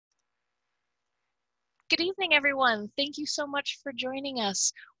Good evening, everyone. Thank you so much for joining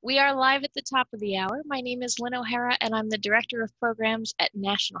us. We are live at the top of the hour. My name is Lynne O'Hara, and I'm the Director of Programs at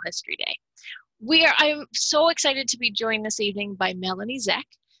National History Day. I'm so excited to be joined this evening by Melaine Zeck.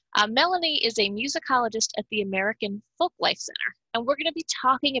 Melanie is a musicologist at the American Folklife Center, and we're going to be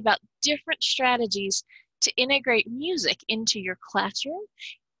talking about different strategies to integrate music into your classroom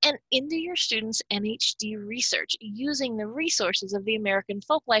and into your students' NHD research using the resources of the American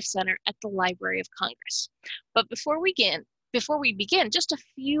Folklife Center at the Library of Congress. But before we begin, just a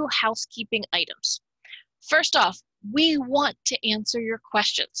few housekeeping items. First off, we want to answer your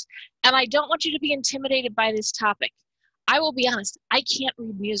questions, and I don't want you to be intimidated by this topic. I will be honest, I can't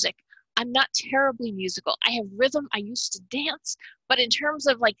read music. I'm not terribly musical. I have rhythm, I used to dance, but in terms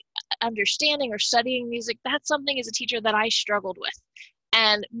of like understanding or studying music, that's something as a teacher that I struggled with.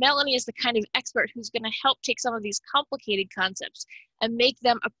 And Melanie is the kind of expert who's going to help take some of these complicated concepts and make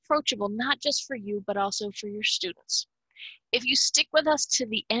them approachable, not just for you, but also for your students. If you stick with us to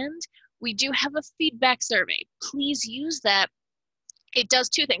the end, we do have a feedback survey. Please use that. It does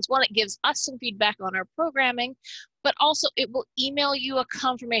two things. One, it gives us some feedback on our programming, but also it will email you a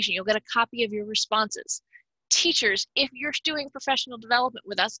confirmation. You'll get a copy of your responses. Teachers, if you're doing professional development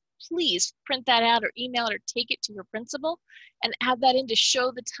with us, please print that out or email it or take it to your principal and add that in to show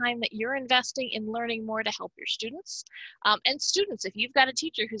the time that you're investing in learning more to help your students. And students, if you've got a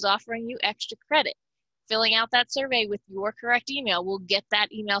teacher who's offering you extra credit, filling out that survey with your correct email will get that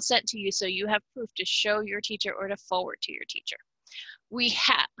email sent to you so you have proof to show your teacher or to forward to your teacher. We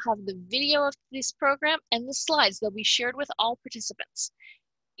have the video of this program and the slides. They'll be shared with all participants.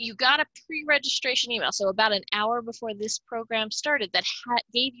 You got a pre-registration email, so about an hour before this program started, that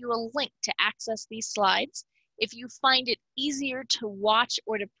gave you a link to access these slides. If you find it easier to watch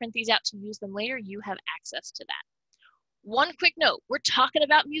or to print these out to use them later, you have access to that. One quick note, we're talking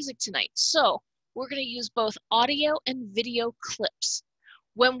about music tonight, so we're going to use both audio and video clips.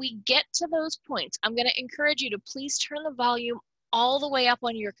 When we get to those points, I'm going to encourage you to please turn the volume all the way up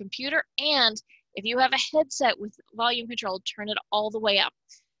on your computer, and if you have a headset with volume control, turn it all the way up.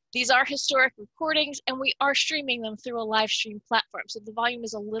 These are historic recordings, and we are streaming them through a live stream platform, so the volume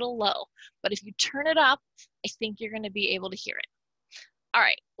is a little low. But if you turn it up, I think you're going to be able to hear it. All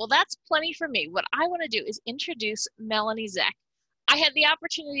right, well, that's plenty for me. What I want to do is introduce Melaine Zeck. I had the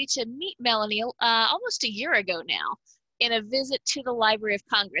opportunity to meet Melanie almost a year ago now in a visit to the Library of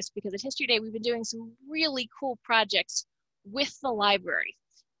Congress, because at History Day, we've been doing some really cool projects with the library.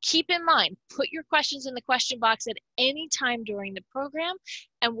 Keep in mind, put your questions in the question box at any time during the program,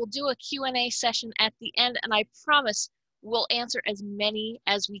 and we'll do a Q&A session at the end, and I promise we'll answer as many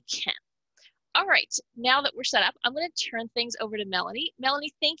as we can. All right, now that we're set up, I'm going to turn things over to Melanie.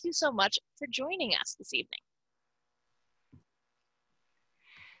 Melanie, thank you so much for joining us this evening.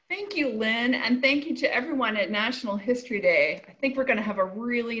 Thank you, Lynn, and thank you to everyone at National History Day. I think we're going to have a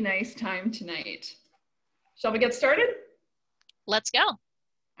really nice time tonight. Shall we get started? Let's go.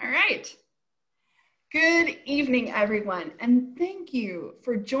 All right. Good evening, everyone, and thank you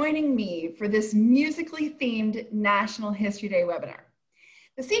for joining me for this musically themed National History Day webinar.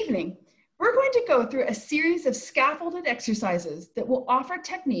 This evening, we're going to go through a series of scaffolded exercises that will offer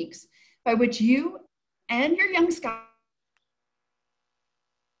techniques by which you and your young scholars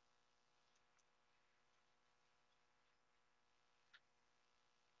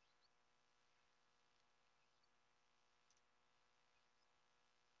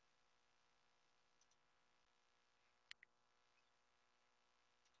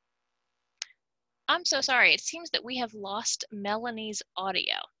I'm so sorry. It seems that we have lost Melanie's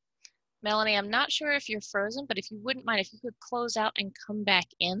audio. Melanie, I'm not sure if you're frozen, but if you wouldn't mind, if you could close out and come back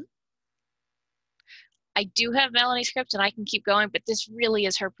in. I do have Melanie's script and I can keep going, but this really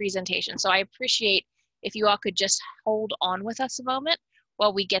is her presentation. So I appreciate if you all could just hold on with us a moment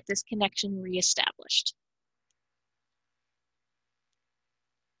while we get this connection reestablished.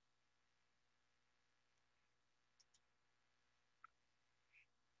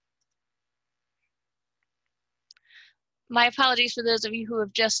 My apologies for those of you who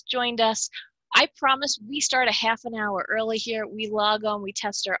have just joined us. I promise we start a half an hour early here. We log on, we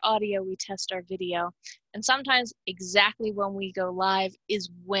test our audio, we test our video. And sometimes exactly when we go live is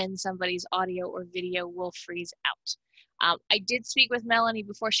when somebody's audio or video will freeze out. I did speak with Melanie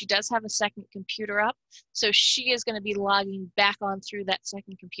before. She does have a second computer up. So she is going to be logging back on through that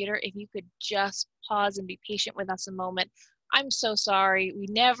second computer. If you could just pause and be patient with us a moment. I'm so sorry. We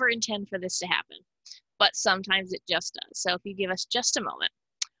never intend for this to happen, but sometimes it just does. So if you give us just a moment.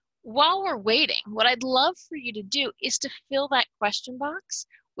 While we're waiting, what I'd love for you to do is to fill that question box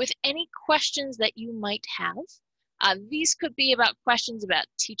with any questions that you might have. These could be about questions about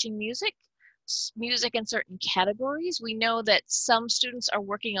teaching music, music in certain categories. We know that some students are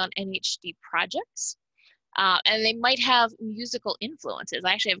working on NHD projects, and they might have musical influences.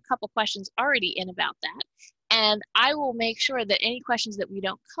 I actually have a couple questions already in about that, and I will make sure that any questions that we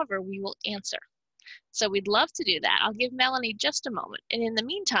don't cover, we will answer. So we'd love to do that. I'll give Melanie just a moment. And in the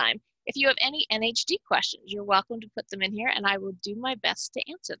meantime, if you have any NHD questions, you're welcome to put them in here, and I will do my best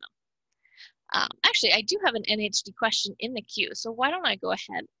to answer them. Actually, I do have an NHD question in the queue, so why don't I go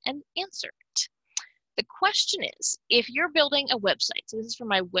ahead and answer it? The question is, if you're building a website, so this is for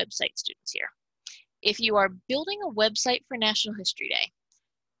my website students here, if you are building a website for National History Day,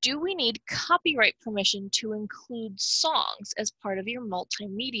 do we need copyright permission to include songs as part of your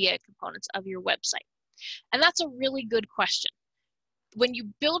multimedia components of your website? And that's a really good question. When you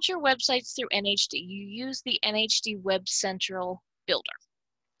build your websites through NHD, you use the NHD Web Central builder.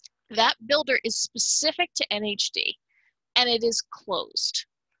 That builder is specific to NHD, and it is closed.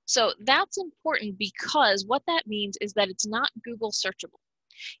 So that's important because what that means is that it's not Google searchable.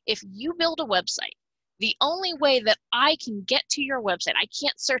 If you build a website, the only way that I can get to your website, I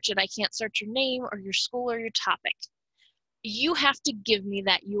can't search it, I can't search your name or your school or your topic. You have to give me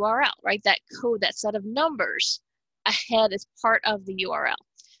that URL, right? That code, that set of numbers ahead as part of the URL.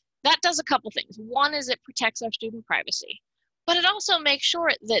 That does a couple things. One is it protects our student privacy, but it also makes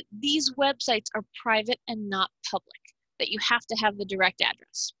sure that these websites are private and not public, that you have to have the direct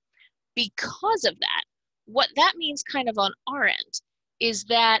address. Because of that, what that means kind of on our end is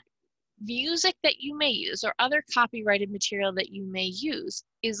that music that you may use or other copyrighted material that you may use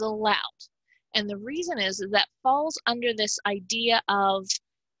is allowed. And the reason is that falls under this idea of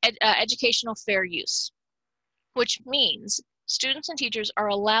educational fair use, which means students and teachers are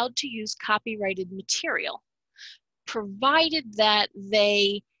allowed to use copyrighted material, provided that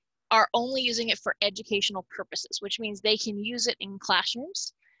they are only using it for educational purposes, which means they can use it in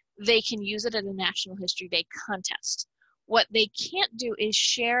classrooms, they can use it at a National History Day contest. What they can't do is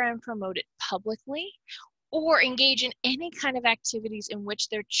share and promote it publicly or engage in any kind of activities in which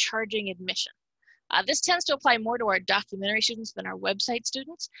they're charging admission. This tends to apply more to our documentary students than our website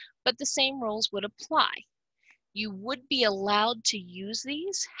students, but the same rules would apply. You would be allowed to use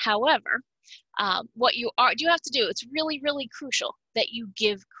these. However, what you do have to do, it's really, really crucial that you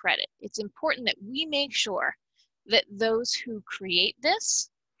give credit. It's important that we make sure that those who create this,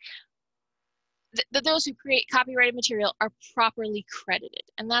 that those who create copyrighted material are properly credited.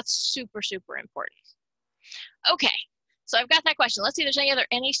 And that's super, super important. Okay, so I've got that question. Let's see if there's any other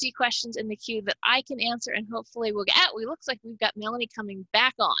NHD questions in the queue that I can answer, and hopefully we'll get, it looks like we've got Melanie coming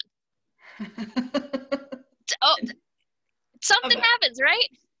back on. Oh, something happens, right?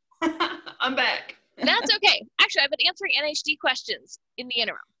 I'm back. That's okay. Actually, I've been answering NHD questions in the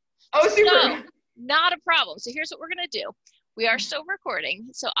interim. Oh, super. So, not a problem. So here's what we're going to do. We are still recording,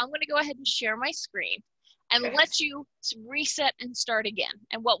 so I'm going to go ahead and share my screen and let you reset and start again.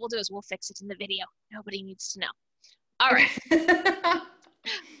 And what we'll do is we'll fix it in the video. Nobody needs to know. All right.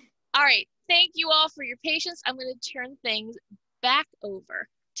 All right. Thank you all for your patience. I'm going to turn things back over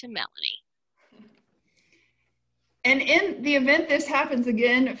to Melanie. And in the event this happens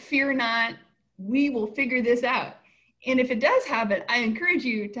again, fear not, we will figure this out. And if it does happen, I encourage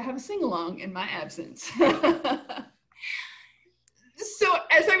you to have a sing-along in my absence. So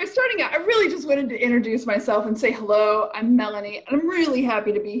as I was starting out, I really just wanted to introduce myself and say hello. I'm Melanie, and I'm really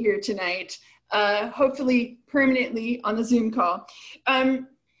happy to be here tonight, hopefully permanently on the Zoom call.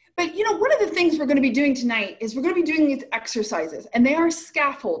 But you know, one of the things we're going to be doing tonight is we're going to be doing these exercises, and they are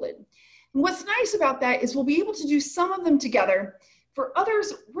scaffolded. And what's nice about that is we'll be able to do some of them together. For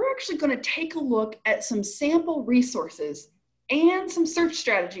others, we're actually going to take a look at some sample resources and some search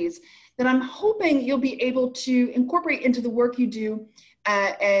strategies that I'm hoping you'll be able to incorporate into the work you do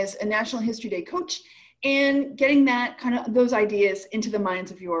as a National History Day coach, and getting that those ideas into the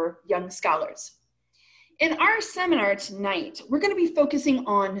minds of your young scholars. In our seminar tonight, we're going to be focusing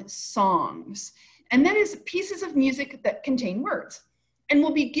on songs, and that is pieces of music that contain words. And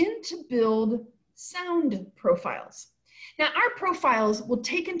we'll begin to build sound profiles. Now, our profiles will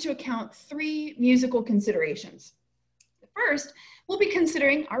take into account 3 musical considerations. The first, we'll be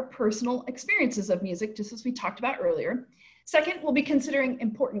considering our personal experiences of music, just as we talked about earlier. Second, we'll be considering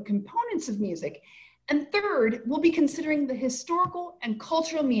important components of music. And third, we'll be considering the historical and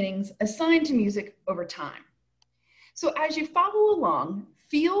cultural meanings assigned to music over time. So as you follow along,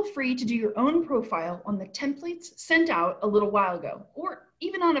 feel free to do your own profile on the templates sent out a little while ago, or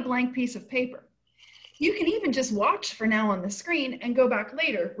even on a blank piece of paper. You can even just watch for now on the screen and go back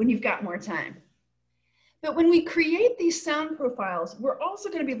later when you've got more time. But when we create these sound profiles, we're also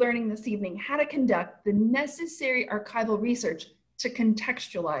going to be learning this evening how to conduct the necessary archival research to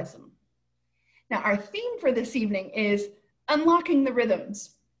contextualize them. Now, our theme for this evening is unlocking the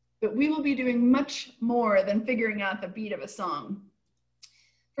rhythms, but we will be doing much more than figuring out the beat of a song.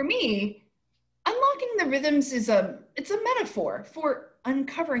 For me, unlocking the rhythms it's a metaphor for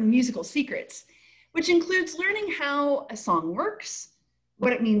uncovering musical secrets, which includes learning how a song works,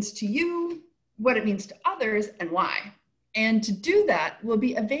 what it means to you, what it means to others, and why. And to do that, we'll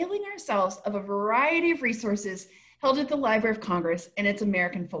be availing ourselves of a variety of resources held at the Library of Congress and its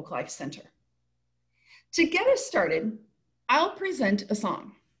American Folklife Center. To get us started, I'll present a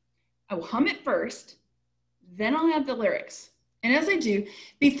song. I will hum it first, then I'll add the lyrics. And as I do,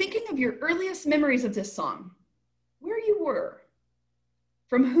 be thinking of your earliest memories of this song, where you were,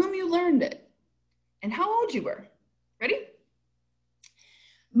 from whom you learned it, and how old you were. Ready?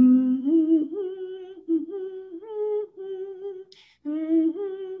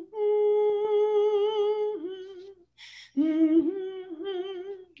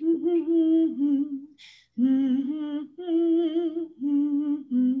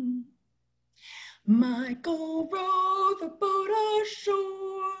 Michael rowed the boat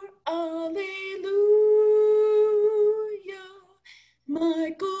ashore, alleluia.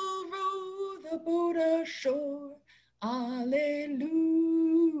 Michael rowed the boat ashore, alleluia.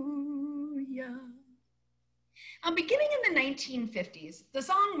 Now, beginning in the 1950s, the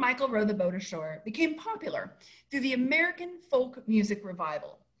song Michael Rowed the Boat Ashore became popular through the American folk music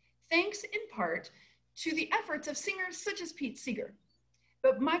revival, thanks in part to the efforts of singers such as Pete Seeger.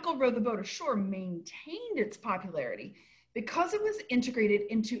 But Michael Rowed the Boat Ashore maintained its popularity because it was integrated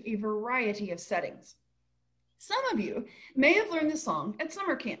into a variety of settings. Some of you may have learned the song at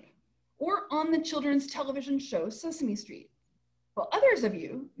summer camp or on the children's television show Sesame Street, while others of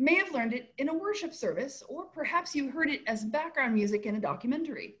you may have learned it in a worship service, or perhaps you heard it as background music in a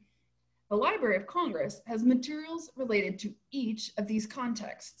documentary. The Library of Congress has materials related to each of these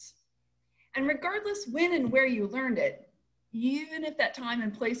contexts. And regardless when and where you learned it, even if that time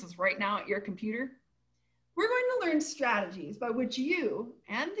and place is right now at your computer, we're going to learn strategies by which you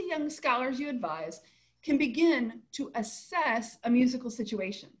and the young scholars you advise can begin to assess a musical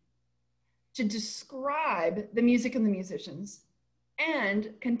situation, to describe the music and the musicians,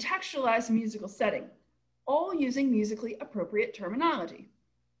 and contextualize a musical setting, all using musically appropriate terminology.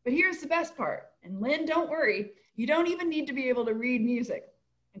 But here's the best part, and Lynn, don't worry, you don't even need to be able to read music.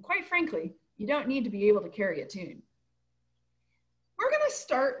 And quite frankly, you don't need to be able to carry a tune. We're going to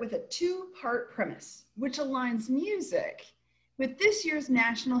start with a two-part premise, which aligns music with this year's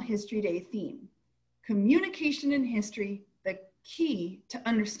National History Day theme, communication in history, the key to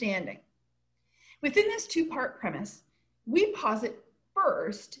understanding. Within this two-part premise, we posit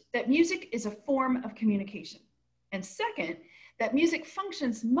first that music is a form of communication, and second, that music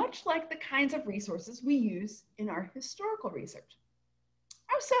functions much like the kinds of resources we use in our historical research.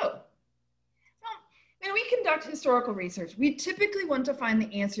 How so? Well, when we conduct historical research, we typically want to find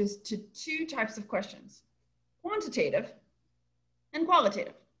the answers to two types of questions: quantitative and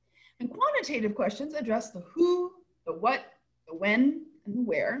qualitative. And quantitative questions address the who, the what, the when, and the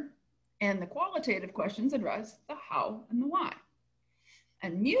where, and the qualitative questions address the how and the why.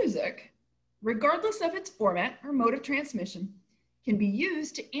 And music, regardless of its format or mode of transmission, can be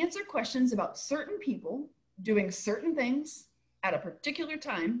used to answer questions about certain people doing certain things at a particular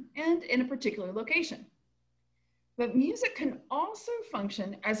time and in a particular location. But music can also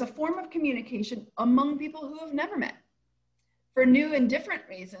function as a form of communication among people who have never met, for new and different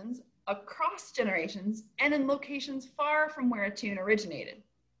reasons, across generations, and in locations far from where a tune originated.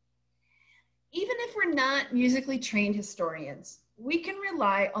 Even if we're not musically trained historians, we can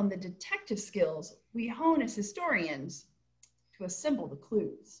rely on the detective skills we hone as historians to assemble the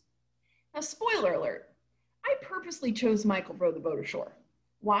clues. Now, spoiler alert, I purposely chose Michael Rowed the Boat Ashore.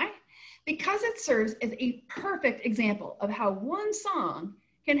 Why? Because it serves as a perfect example of how one song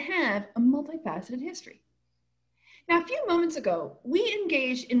can have a multifaceted history. Now, a few moments ago, we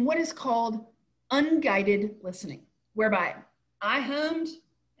engaged in what is called unguided listening, whereby I hummed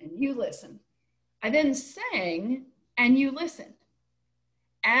and you listened. I then sang and you listened.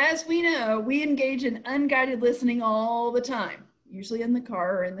 As we know, we engage in unguided listening all the time, usually in the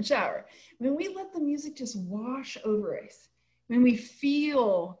car or in the shower, when we let the music just wash over us, when we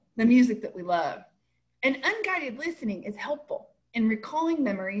feel the music that we love. And unguided listening is helpful in recalling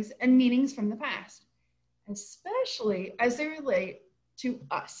memories and meanings from the past, especially as they relate to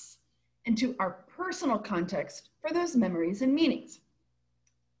us and to our personal context for those memories and meanings.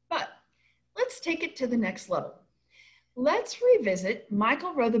 But let's take it to the next level. Let's revisit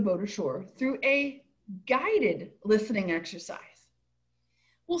Michael Rowed the Boat Ashore through a guided listening exercise.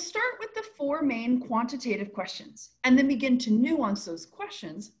 We'll start with the 4 main quantitative questions and then begin to nuance those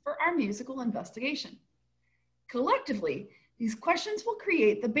questions for our musical investigation. Collectively, these questions will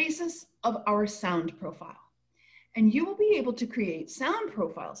create the basis of our sound profile, and you will be able to create sound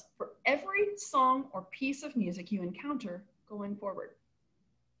profiles for every song or piece of music you encounter going forward.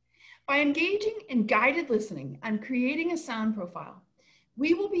 By engaging in guided listening and creating a sound profile,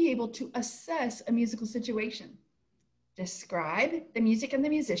 we will be able to assess a musical situation, describe the music and the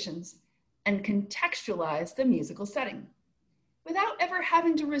musicians, and contextualize the musical setting, without ever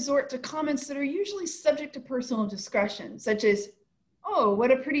having to resort to comments that are usually subject to personal discretion, such as, "Oh,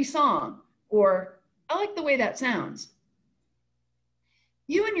 what a pretty song," or "I like the way that sounds."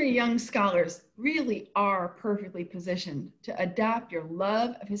 You and your young scholars really are perfectly positioned to adapt your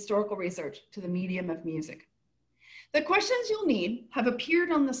love of historical research to the medium of music. The questions you'll need have appeared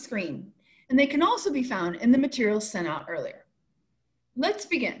on the screen, and they can also be found in the materials sent out earlier. Let's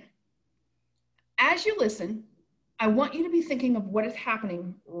begin. As you listen, I want you to be thinking of what is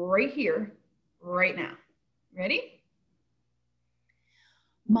happening right here, right now. Ready?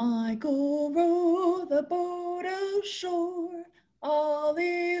 Michael rowed the boat ashore,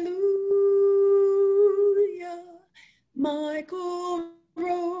 alleluia. Michael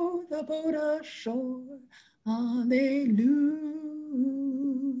rowed the boat ashore, alleluia.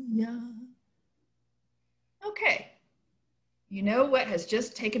 Okay, you know what has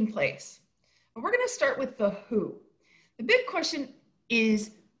just taken place. But we're going to start with the who. The big question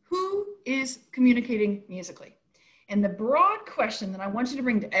is, who is communicating musically? And the broad question that I want you to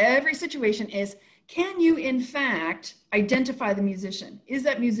bring to every situation is, can you in fact identify the musician? Is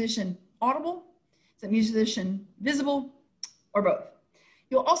that musician audible? Is that musician visible? Or both?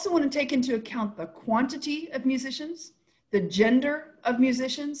 You'll also want to take into account the quantity of musicians, the gender of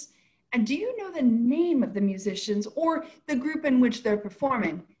musicians, and do you know the name of the musicians or the group in which they're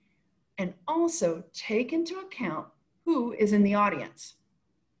performing? And also take into account who is in the audience.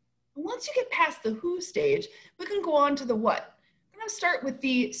 Once you get past the who stage, we can go on to the what. I'm going to start with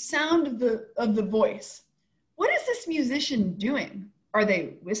the sound of the voice. What is this musician doing? Are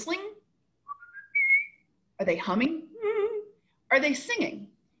they whistling? Are they humming? Are they singing?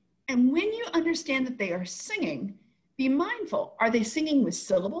 And when you understand that they are singing, be mindful. Are they singing with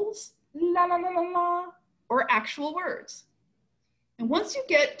syllables? La la la la la, or actual words? And once you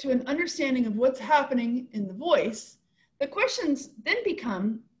get to an understanding of what's happening in the voice, the questions then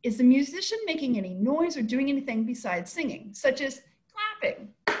become, is the musician making any noise or doing anything besides singing, such as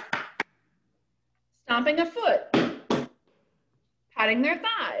clapping, stomping a foot, patting their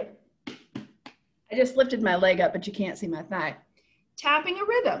thigh. I just lifted my leg up, but you can't see my thigh. Tapping a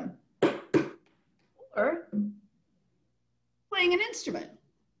rhythm, or playing an instrument.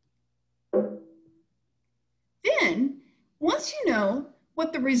 Then, once you know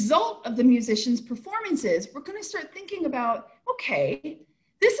what the result of the musician's performance is, we're going to start thinking about, okay,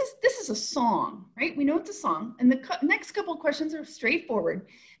 this is a song, right? We know it's a song, and the next couple of questions are straightforward,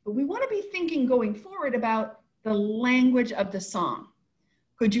 but we want to be thinking going forward about the language of the song.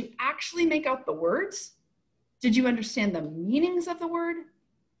 Could you actually make out the words? Did you understand the meanings of the word?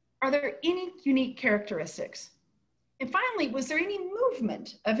 Are there any unique characteristics? And finally, was there any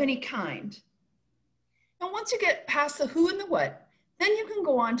movement of any kind? And once you get past the who and the what, then you can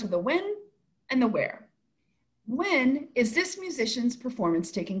go on to the when and the where. When is this musician's performance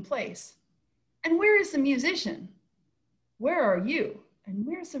taking place? And where is the musician? Where are you? And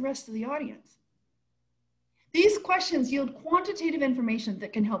where's the rest of the audience? These questions yield quantitative information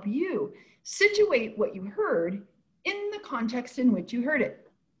that can help you situate what you heard in the context in which you heard it.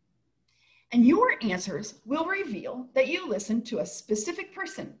 And your answers will reveal that you listened to a specific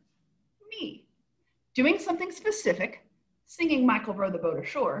person, me, doing something specific, singing Michael Row the Boat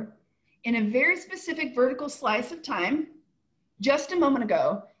Ashore, in a very specific vertical slice of time, just a moment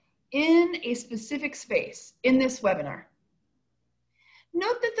ago, in a specific space in this webinar.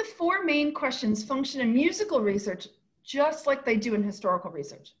 Note that the 4 main questions function in musical research just like they do in historical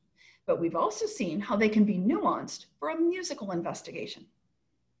research, but we've also seen how they can be nuanced for a musical investigation.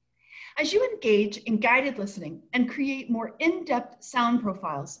 As you engage in guided listening and create more in-depth sound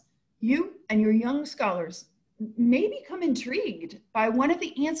profiles, you and your young scholars may become intrigued by one of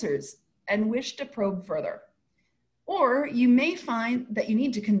the answers and wish to probe further. Or you may find that you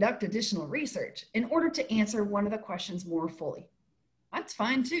need to conduct additional research in order to answer one of the questions more fully. That's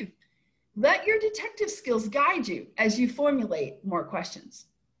fine too. Let your detective skills guide you as you formulate more questions.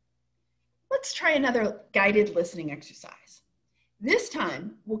 Let's try another guided listening exercise. This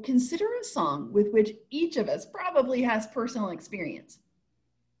time, we'll consider a song with which each of us probably has personal experience.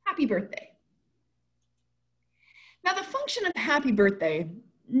 Happy birthday. Now, the function of happy birthday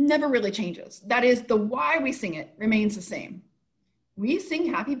never really changes. That is, the why we sing it remains the same. We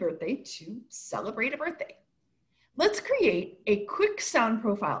sing happy birthday to celebrate a birthday. Let's create a quick sound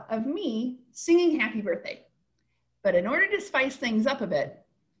profile of me singing happy birthday. But in order to spice things up a bit,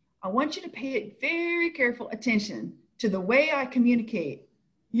 I want you to pay very careful attention to the way I communicate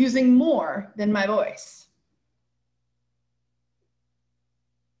using more than my voice.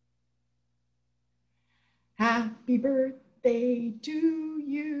 Happy birthday to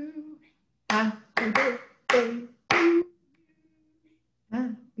you. Happy birthday to you.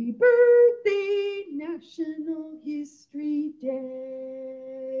 Happy birthday, National History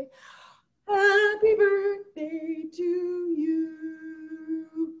Day. Happy birthday to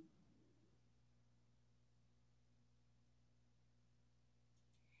you.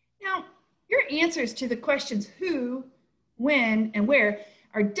 Now, your answers to the questions who, when, and where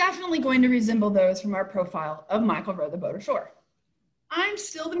are definitely going to resemble those from our profile of Michael Row the Boat Ashore. I'm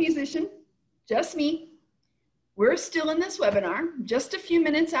still the musician, just me. We're still in this webinar, just a few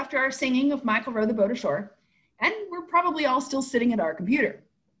minutes after our singing of Michael Row the Boat Ashore, and we're probably all still sitting at our computer.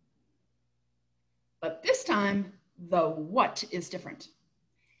 But this time, the what is different.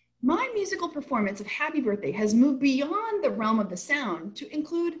 My musical performance of Happy Birthday has moved beyond the realm of the sound to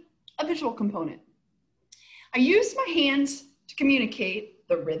include a visual component. I use my hands to communicate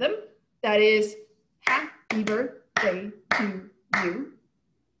the rhythm, that is, happy birthday to you,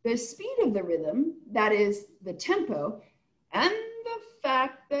 the speed of the rhythm, that is, the tempo, and the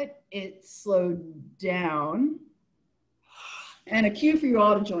fact that it's slowed down, and a cue for you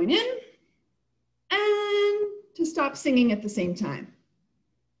all to join in, and to stop singing at the same time.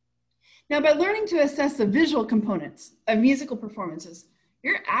 Now, by learning to assess the visual components of musical performances,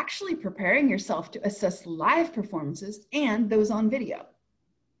 you're actually preparing yourself to assess live performances and those on video.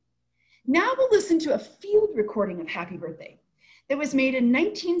 Now we'll listen to a field recording of Happy Birthday that was made in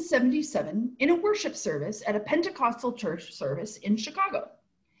 1977 in a worship service at a Pentecostal church service in Chicago.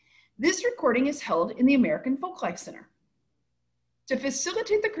 This recording is held in the American Folklife Center. To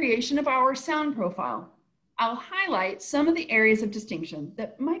facilitate the creation of our sound profile, I'll highlight some of the areas of distinction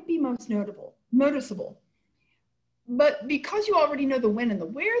that might be most noticeable. But because you already know the when and the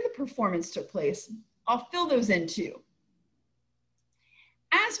where the performance took place, I'll fill those in too.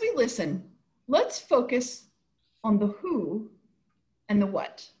 As we listen, let's focus on the who and the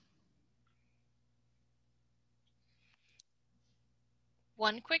what.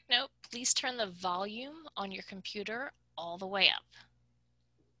 One quick note, please turn the volume on your computer all the way up.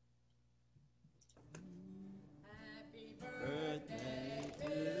 Happy birthday to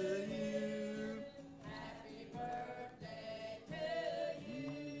you. Happy birthday to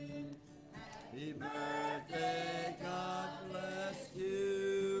you. Happy birthday, God bless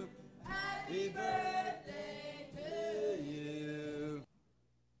you. Happy birthday to you.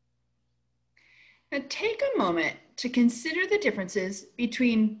 Now take a moment to consider the differences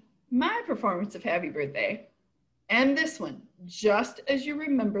between my performance of Happy Birthday and this one, just as you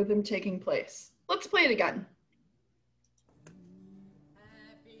remember them taking place. Let's play it again.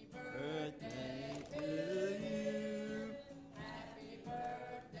 Happy birthday to you. Happy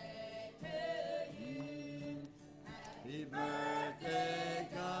birthday to you. Happy birthday,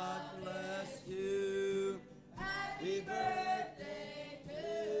 God bless you. Happy birthday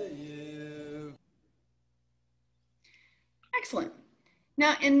to you. Excellent.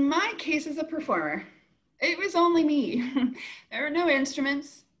 Now, in my case as a performer, it was only me. There were no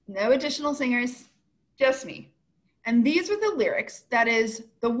instruments, no additional singers, just me. And these were the lyrics, that is,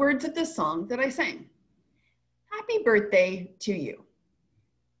 the words of the song that I sang. Happy birthday to you.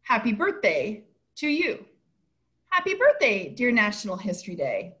 Happy birthday to you. Happy birthday, dear National History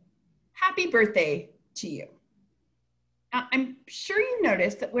Day. Happy birthday to you. Now, I'm sure you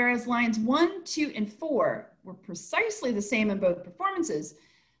noticed that whereas lines 1, 2, and 4 were precisely the same in both performances,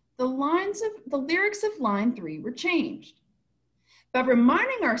 the lyrics of line 3 were changed. By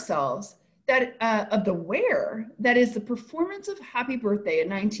reminding ourselves that of the where, that is, the performance of Happy Birthday in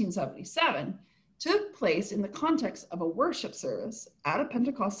 1977 took place in the context of a worship service at a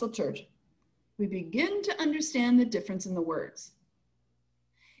Pentecostal church, we begin to understand the difference in the words.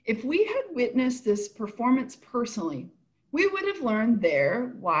 If we had witnessed this performance personally, we would have learned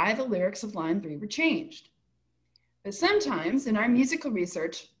there why the lyrics of line 3 were changed. But sometimes in our musical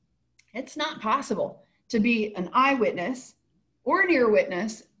research, it's not possible to be an eyewitness or an ear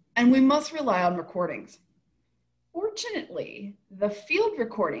witness, and we must rely on recordings. Fortunately, the field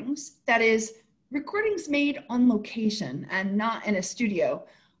recordings, that is, recordings made on location and not in a studio,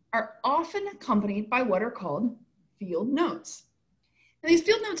 are often accompanied by what are called field notes. Now, these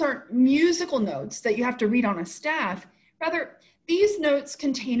field notes aren't musical notes that you have to read on a staff. Rather, These notes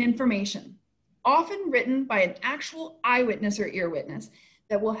contain information, often written by an actual eyewitness or ear witness,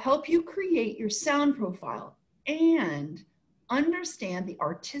 that will help you create your sound profile and understand the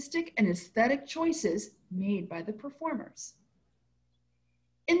artistic and aesthetic choices made by the performers.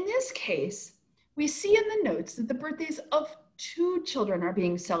 In this case, we see in the notes that the birthdays of 2 children are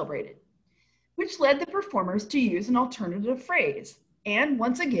being celebrated, which led the performers to use an alternative phrase. And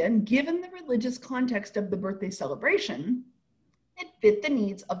once again, given the religious context of the birthday celebration, it fit the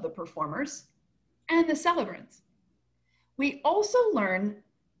needs of the performers and the celebrants. We also learn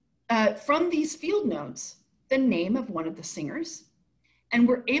from these field notes the name of one of the singers, and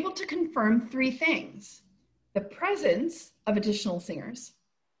we're able to confirm 3 things: the presence of additional singers,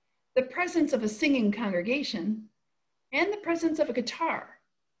 the presence of a singing congregation, and the presence of a guitar.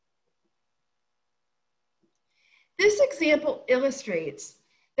 This example illustrates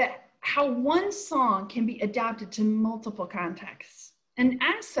that how one song can be adapted to multiple contexts. And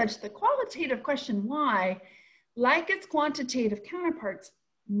as such, the qualitative question why, like its quantitative counterparts,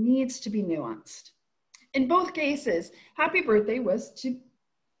 needs to be nuanced. In both cases, Happy Birthday was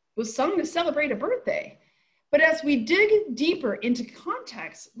sung to celebrate a birthday. But as we dig deeper into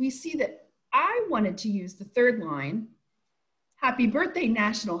context, we see that I wanted to use the 3rd line, Happy Birthday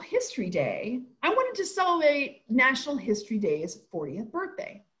National History Day. I wanted to celebrate National History Day's 40th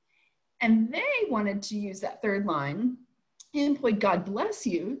birthday. And they wanted to use that 3rd line, employed God Bless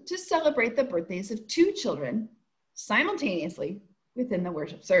You, to celebrate the birthdays of 2 children simultaneously within the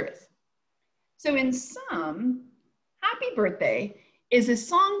worship service. So in sum, Happy Birthday is a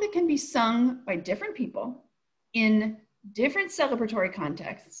song that can be sung by different people in different celebratory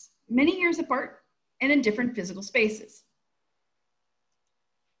contexts, many years apart, and in different physical spaces.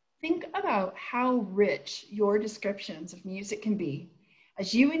 Think about how rich your descriptions of music can be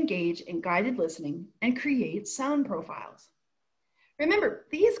as you engage in guided listening and create sound profiles. Remember,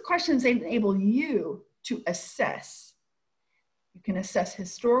 these questions enable you to assess. You can assess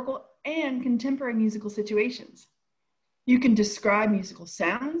historical and contemporary musical situations. You can describe musical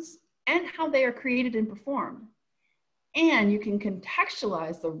sounds and how they are created and performed. And you can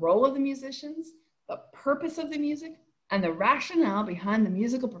contextualize the role of the musicians, the purpose of the music, and the rationale behind the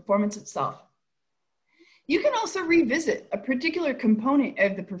musical performance itself. You can also revisit a particular component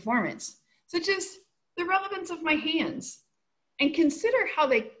of the performance, such as the relevance of my hands, and consider how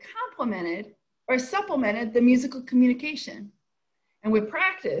they complemented or supplemented the musical communication. And with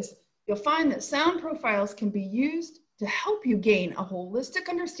practice, you'll find that sound profiles can be used to help you gain a holistic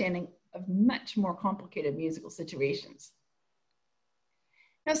understanding of much more complicated musical situations.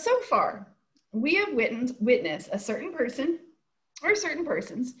 Now, so far, we have witnessed a certain person or certain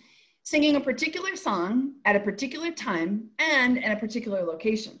persons singing a particular song at a particular time and in a particular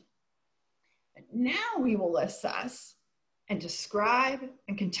location. And now we will assess and describe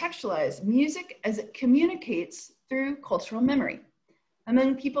and contextualize music as it communicates through cultural memory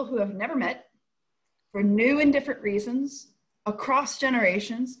among people who have never met, for new and different reasons, across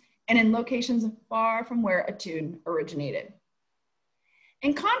generations, and in locations far from where a tune originated.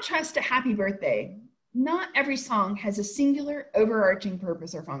 In contrast to Happy Birthday, not every song has a singular overarching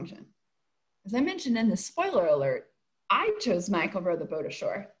purpose or function. As I mentioned in the spoiler alert, I chose Michael Row the Boat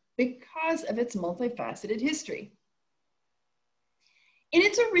Ashore because of its multifaceted history. In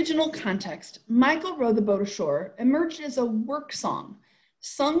its original context, Michael Row the Boat Ashore emerged as a work song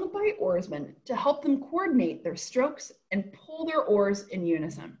sung by oarsmen to help them coordinate their strokes and pull their oars in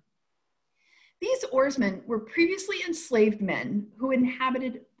unison. These oarsmen were previously enslaved men who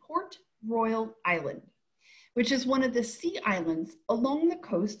inhabited Port Royal Island, which is one of the sea islands along the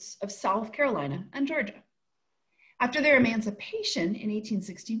coasts of South Carolina and Georgia. After their emancipation in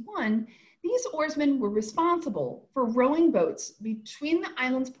 1861, these oarsmen were responsible for rowing boats between the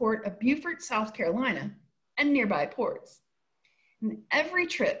island's port of Beaufort, South Carolina, and nearby ports. And every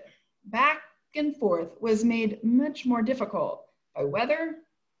trip back and forth was made much more difficult by weather,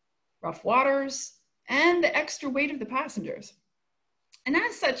 rough waters, and the extra weight of the passengers. And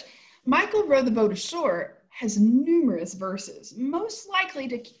as such, Michael Row the Boat Ashore has numerous verses, most likely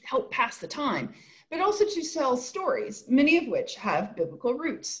to help pass the time, but also to tell stories, many of which have biblical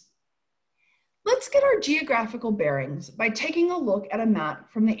roots. Let's get our geographical bearings by taking a look at a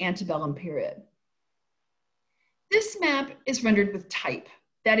map from the antebellum period. This map is rendered with type.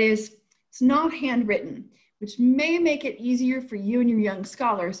 That is, it's not handwritten, which may make it easier for you and your young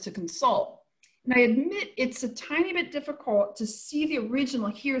scholars to consult. And I admit it's a tiny bit difficult to see the original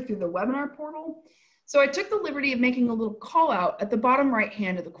here through the webinar portal, so I took the liberty of making a little call out at the bottom right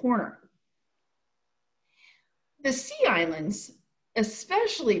hand of the corner. The sea islands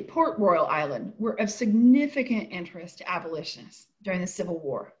especially Port Royal Island, were of significant interest to abolitionists during the Civil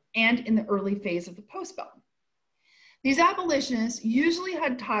War and in the early phase of the postbellum. These abolitionists usually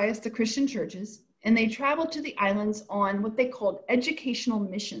had ties to Christian churches, and they traveled to the islands on what they called educational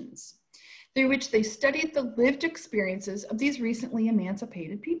missions, through which they studied the lived experiences of these recently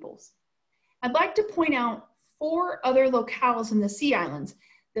emancipated peoples. I'd like to point out 4 other locales in the Sea Islands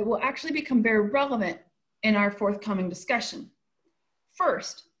that will actually become very relevant in our forthcoming discussion.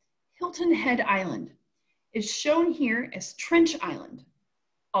 First, Hilton Head Island is shown here as Trench Island.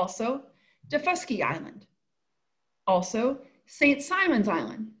 Also, Defusky Island. Also, St. Simon's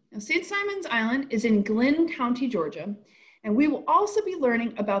Island. Now, St. Simon's Island is in Glynn County, Georgia, and we will also be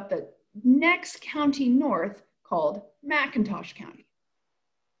learning about the next county north called McIntosh County.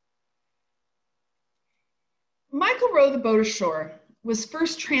 Michael Row the Boat Ashore was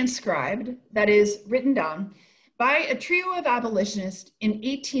first transcribed, that is, written down, by a trio of abolitionists in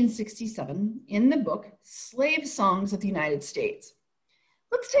 1867 in the book Slave Songs of the United States.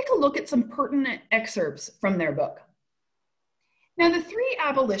 Let's take a look at some pertinent excerpts from their book. Now, the 3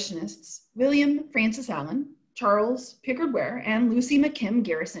 abolitionists, William Francis Allen, Charles Pickard Ware, and Lucy McKim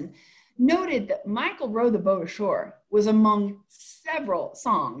Garrison, noted that Michael Row the Boat Ashore was among several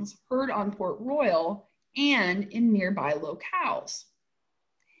songs heard on Port Royal and in nearby locales.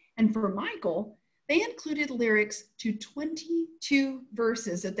 And for Michael, they included lyrics to 22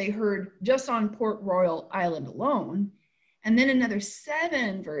 verses that they heard just on Port Royal Island alone, and then another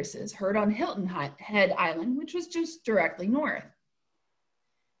 7 verses heard on Hilton Head Island, which was just directly north.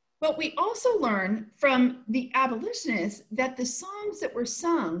 But we also learn from the abolitionists that the songs that were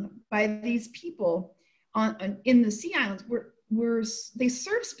sung by these people in the Sea Islands they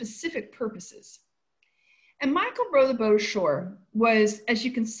served specific purposes. And Michael Row the Boat Ashore was, as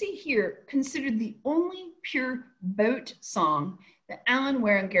you can see here, considered the only pure boat song that Allen,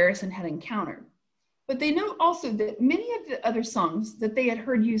 Ware, and Garrison had encountered. But they note also that many of the other songs that they had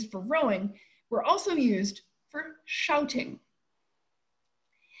heard used for rowing were also used for shouting.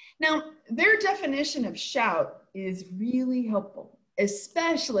 Now, their definition of shout is really helpful,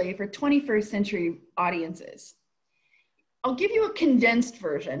 especially for 21st century audiences. I'll give you a condensed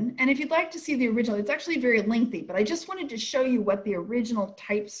version, and if you'd like to see the original, it's actually very lengthy, but I just wanted to show you what the original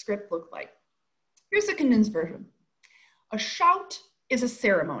type script looked like. Here's a condensed version. A shout is a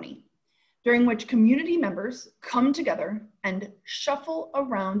ceremony during which community members come together and shuffle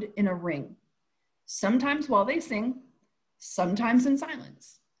around in a ring, sometimes while they sing, sometimes in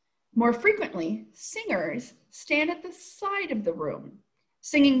silence. More frequently, singers stand at the side of the room,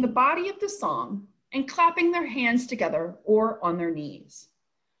 singing the body of the song and clapping their hands together or on their knees.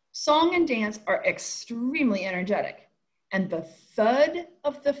 Song and dance are extremely energetic, and the thud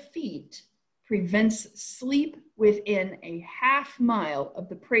of the feet prevents sleep within a half mile of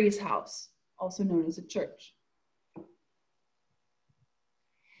the praise house, also known as a church.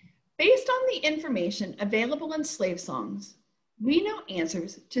 Based on the information available in slave songs, we know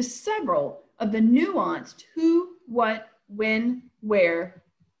answers to several of the nuanced who, what, when, where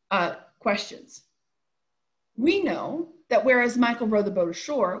questions. We know that whereas Michael Row the Boat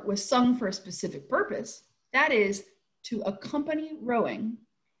Ashore was sung for a specific purpose, that is, to accompany rowing,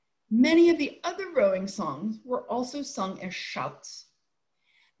 many of the other rowing songs were also sung as shouts.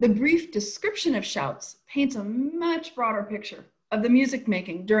 The brief description of shouts paints a much broader picture of the music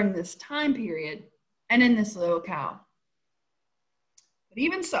making during this time period and in this locale. But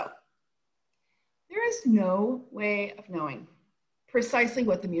even so, there is no way of knowing precisely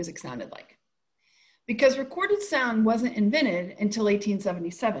what the music sounded like, because recorded sound wasn't invented until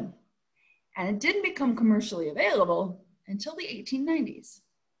 1877, and it didn't become commercially available until the 1890s.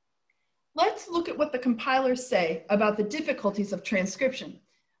 Let's look at what the compilers say about the difficulties of transcription.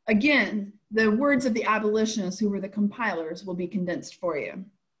 Again, the words of the abolitionists who were the compilers will be condensed for you.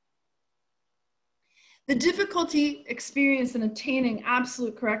 The difficulty experienced in attaining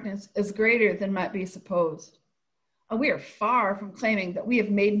absolute correctness is greater than might be supposed. We are far from claiming that we have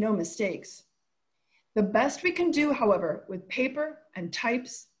made no mistakes. The best we can do, however, with paper and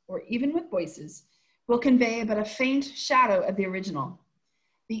types, or even with voices, will convey but a faint shadow of the original.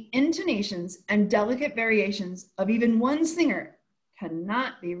 The intonations and delicate variations of even one singer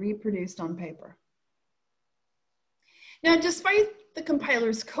cannot be reproduced on paper. Now, despite the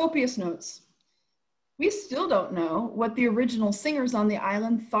compiler's copious notes, we still don't know what the original singers on the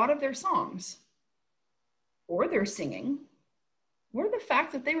island thought of their songs, or their singing, or the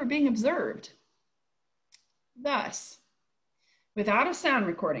fact that they were being observed. Thus, without a sound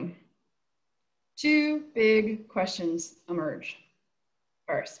recording, 2 big questions emerge.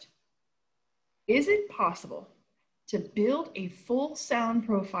 First, is it possible to build a full sound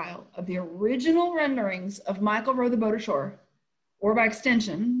profile of the original renderings of Michael Row the Boat Ashore, or by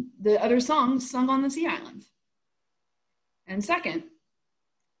extension, the other songs sung on the Sea Islands? And second,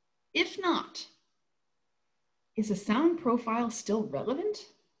 if not, is the sound profile still relevant?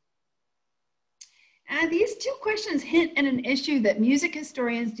 And these two questions hint at an issue that music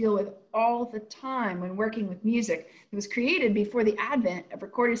historians deal with all the time when working with music that was created before the advent of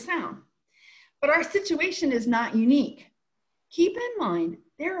recorded sound. But our situation is not unique. Keep in mind,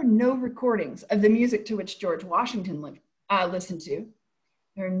 there are no recordings of the music to which George Washington listened to.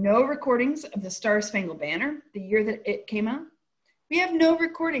 There are no recordings of the Star-Spangled Banner, the year that it came out. We have no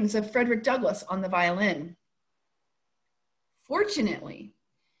recordings of Frederick Douglass on the violin. Fortunately,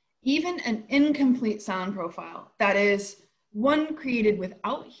 even an incomplete sound profile, that is, one created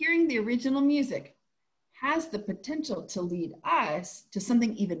without hearing the original music, has the potential to lead us to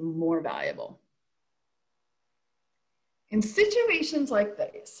something even more valuable. In situations like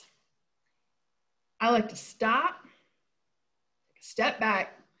this, I like to stop, take a step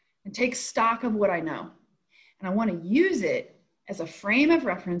back, and take stock of what I know. And I want to use it as a frame of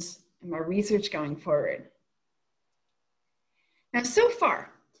reference in my research going forward. Now, so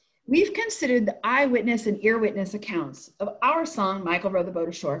far, we've considered the eyewitness and ear witness accounts of our song, Michael Row the Boat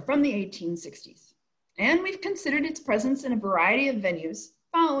Ashore, from the 1860s. And we've considered its presence in a variety of venues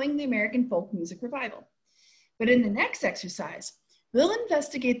following the American folk music revival. But in the next exercise, we'll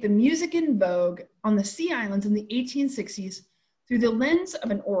investigate the music in vogue on the Sea Islands in the 1860s through the lens of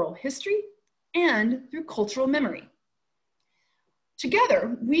an oral history and through cultural memory.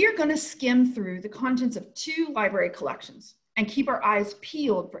 Together, we are going to skim through the contents of 2 library collections and keep our eyes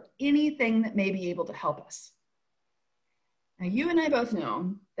peeled for anything that may be able to help us. Now, you and I both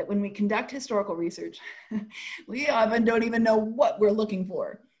know that when we conduct historical research, we often don't even know what we're looking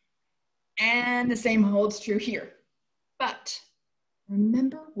for. And the same holds true here. But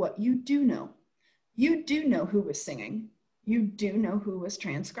remember what you do know. You do know who was singing. You do know who was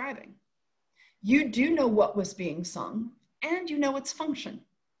transcribing. You do know what was being sung, and you know its function.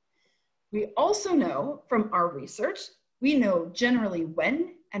 We also know from our research, we know generally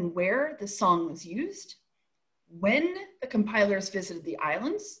when and where the song was used, when the compilers visited the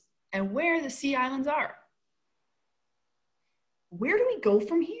islands, and where the Sea Islands are. Where do we go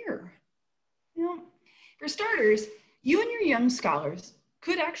from here? Well, for starters, you and your young scholars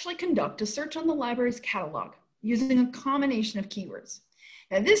could actually conduct a search on the library's catalog using a combination of keywords.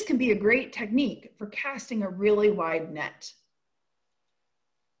 Now, this can be a great technique for casting a really wide net.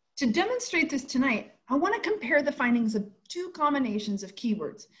 To demonstrate this tonight, I want to compare the findings of 2 combinations of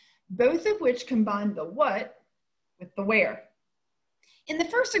keywords, both of which combine the what with the where. In the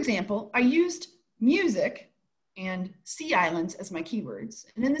first example, I used music and Sea Islands as my keywords.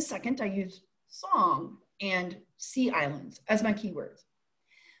 And in the second, I used song and Sea Islands as my keywords.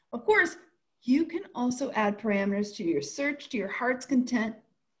 Of course, you can also add parameters to your search to your heart's content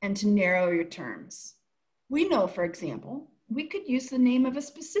and to narrow your terms. We know, for example, we could use the name of a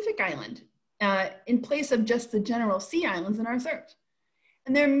specific island in place of just the general Sea Islands in our search.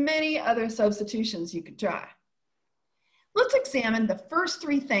 And there are many other substitutions you could try. Let's examine the first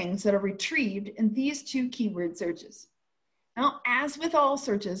 3 things that are retrieved in these 2 keyword searches. Now, as with all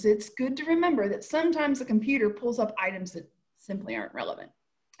searches, it's good to remember that sometimes the computer pulls up items that simply aren't relevant,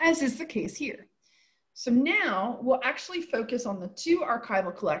 as is the case here. So now we'll actually focus on the 2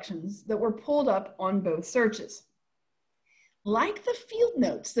 archival collections that were pulled up on both searches. Like the field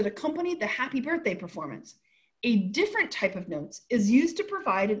notes that accompanied the happy birthday performance, a different type of notes is used to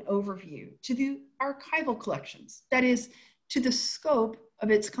provide an overview to the archival collections, that is, to the scope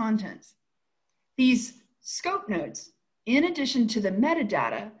of its contents. These scope notes, in addition to the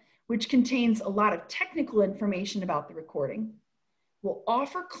metadata, which contains a lot of technical information about the recording, will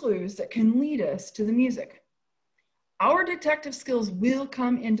offer clues that can lead us to the music. Our detective skills will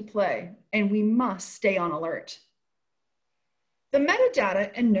come into play, and we must stay on alert. The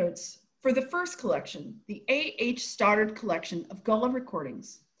metadata and notes for the first collection, the A.H. Stoddard collection of Gullah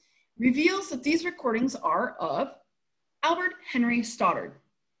recordings, reveals that these recordings are of Albert Henry Stoddard,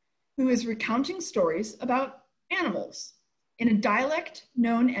 who is recounting stories about animals in a dialect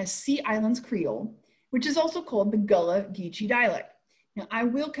known as Sea Islands Creole, which is also called the Gullah Geechee dialect. Now, I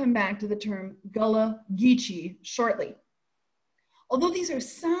will come back to the term Gullah Geechee shortly. Although these are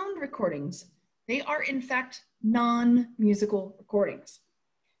sound recordings, they are in fact non-musical recordings.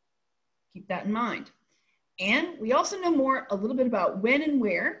 Keep that in mind. And we also know a little bit about when and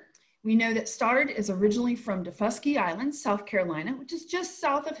where. We know that Stoddard is originally from Defusky Island, South Carolina, which is just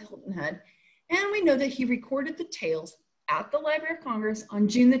south of Hilton Head. And we know that he recorded the tales at the Library of Congress on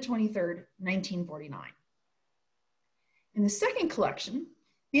June the 23rd, 1949. In the second collection,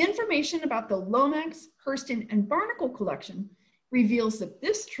 the information about the Lomax, Hurston, and Barnacle collection reveals that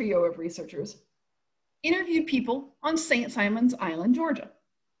this trio of researchers interviewed people on St. Simon's Island, Georgia,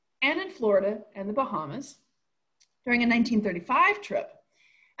 and in Florida and the Bahamas during a 1935 trip.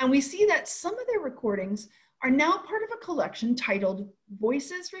 And we see that some of their recordings are now part of a collection titled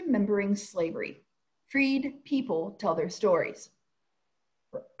Voices Remembering Slavery: Freed People Tell Their Stories.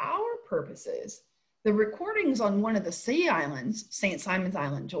 For our purposes, the recordings on one of the sea islands, St. Simon's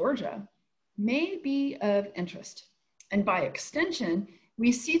Island, Georgia, may be of interest. And by extension,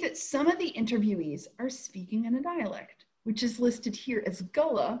 we see that some of the interviewees are speaking in a dialect, which is listed here as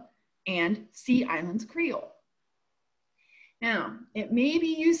Gullah and Sea Islands Creole. Now, it may be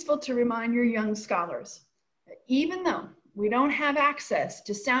useful to remind your young scholars that even though we don't have access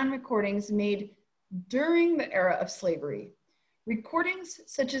to sound recordings made during the era of slavery, recordings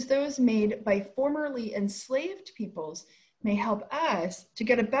such as those made by formerly enslaved peoples may help us to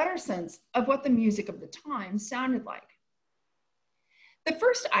get a better sense of what the music of the time sounded like. The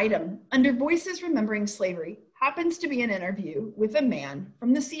first item under Voices Remembering Slavery happens to be an interview with a man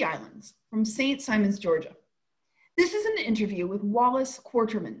from the Sea Islands, from St. Simon's, Georgia. This is an interview with Wallace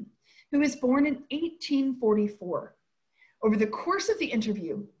Quarterman, who was born in 1844. Over the course of the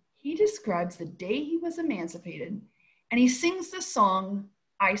interview, he describes the day he was emancipated, and he sings the song,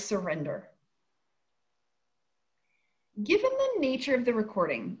 "I Surrender." Given the nature of the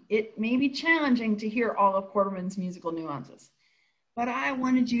recording, it may be challenging to hear all of Quarterman's musical nuances, but I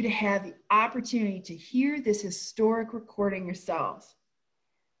wanted you to have the opportunity to hear this historic recording yourselves.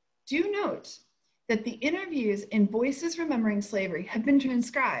 Do note that the interviews in Voices Remembering Slavery have been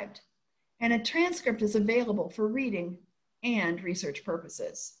transcribed, and a transcript is available for reading and research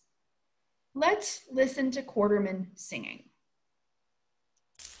purposes. Let's listen to Quarterman singing.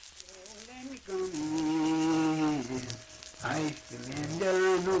 I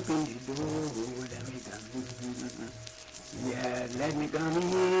surrender and open the door, let me come in. Yeah, let me come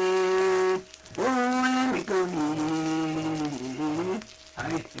in. Oh, let me come in.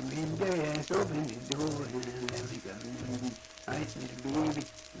 I surrender, yes, open the door, let me come in. I said, baby,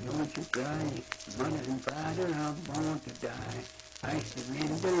 don't you cry. Mother and father are born to die. I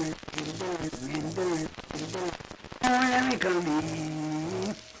surrender, surrender. Oh, let me come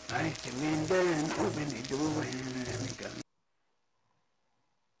in. I surrender and open the door and let me come in.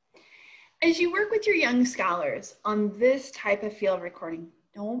 As you work with your young scholars on this type of field recording,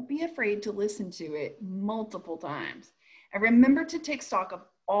 don't be afraid to listen to it multiple times. And remember to take stock of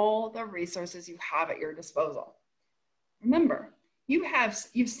all the resources you have at your disposal. Remember,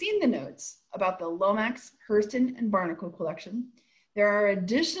 you've seen the notes about the Lomax, Hurston, and Barnacle collection. There are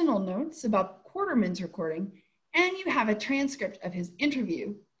additional notes about Quarterman's recording, and you have a transcript of his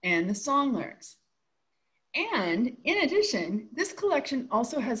interview and the song lyrics. And in addition, this collection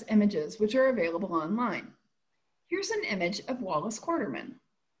also has images which are available online. Here's an image of Wallace Quarterman.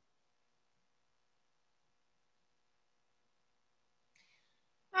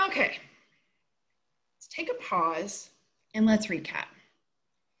 Okay, let's take a pause and let's recap.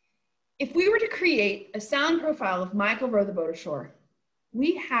 If we were to create a sound profile of Michael Row the Boat Ashore,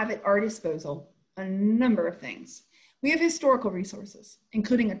 we have at our disposal a number of things. We have historical resources,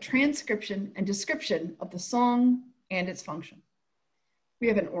 including a transcription and description of the song and its function. We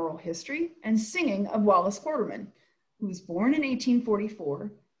have an oral history and singing of Wallace Quarterman, who was born in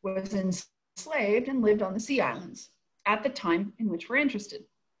 1844, was enslaved and lived on the Sea Islands at the time in which we're interested.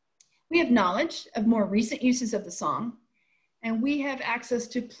 We have knowledge of more recent uses of the song, and we have access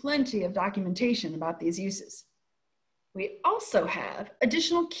to plenty of documentation about these uses. We also have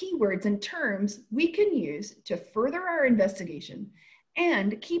additional keywords and terms we can use to further our investigation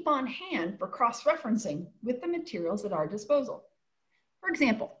and keep on hand for cross-referencing with the materials at our disposal. For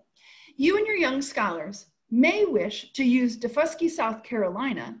example, you and your young scholars may wish to use Defusky, South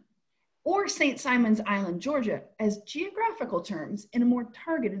Carolina, or St. Simon's Island, Georgia, as geographical terms in a more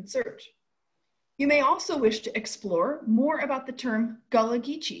targeted search. You may also wish to explore more about the term Gullah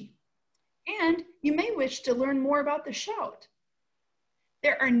Geechee, and you may wish to learn more about the shout.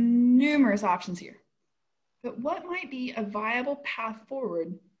 There are numerous options here, but what might be a viable path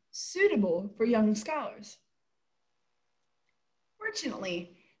forward suitable for young scholars?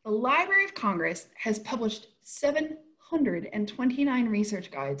 Fortunately, the Library of Congress has published 729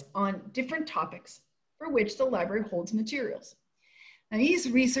 research guides on different topics for which the library holds materials. Now,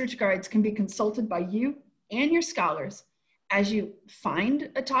 these research guides can be consulted by you and your scholars as you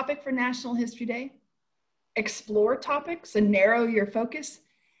find a topic for National History Day, explore topics and narrow your focus,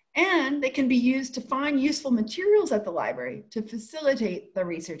 and they can be used to find useful materials at the library to facilitate the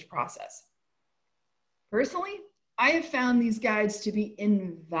research process. Personally, I have found these guides to be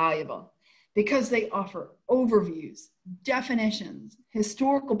invaluable because they offer overviews, definitions,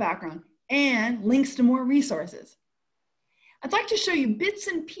 historical background, and links to more resources. I'd like to show you bits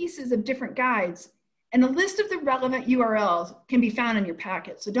and pieces of different guides, and a list of the relevant URLs can be found in your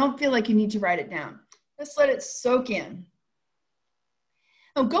packet, so don't feel like you need to write it down. Let's let it soak in.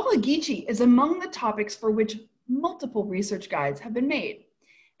 Now, Gullah Geechee is among the topics for which multiple research guides have been made,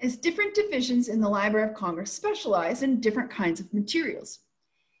 as different divisions in the Library of Congress specialize in different kinds of materials.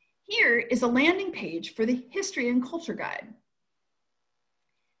 Here is a landing page for the History and Culture Guide.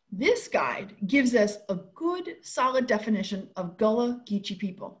 This guide gives us a good, solid definition of Gullah Geechee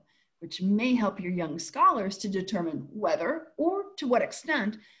people, which may help your young scholars to determine whether or to what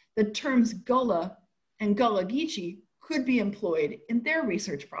extent the terms Gullah and Gullah Geechee could be employed in their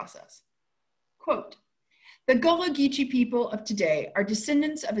research process. Quote, "The Gullah Geechee people of today are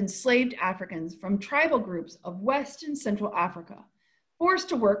descendants of enslaved Africans from tribal groups of West and Central Africa, forced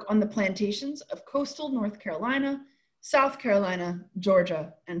to work on the plantations of coastal North Carolina, South Carolina,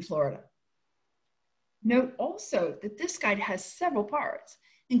 Georgia, and Florida." Note also that this guide has several parts,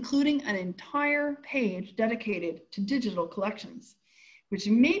 including an entire page dedicated to digital collections, which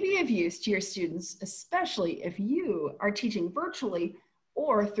may be of use to your students, especially if you are teaching virtually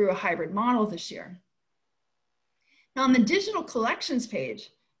or through a hybrid model this year. Now, on the digital collections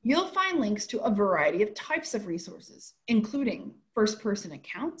page, you'll find links to a variety of types of resources, including first-person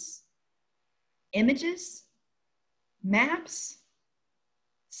accounts, images, maps,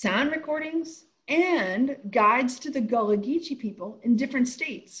 sound recordings, and guides to the Gullah Geechee people in different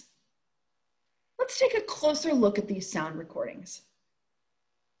states. Let's take a closer look at these sound recordings.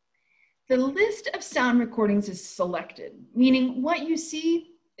 The list of sound recordings is selected, meaning what you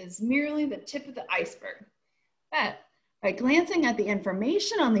see is merely the tip of the iceberg. But by glancing at the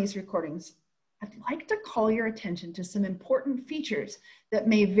information on these recordings, I'd like to call your attention to some important features that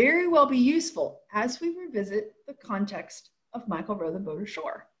may very well be useful as we revisit the context of Michael Row the Boat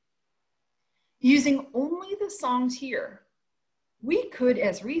Ashore. Using only the songs here, we could,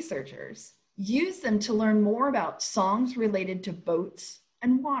 as researchers, use them to learn more about songs related to boats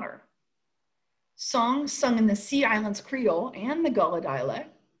and water, songs sung in the Sea Islands Creole and the Gullah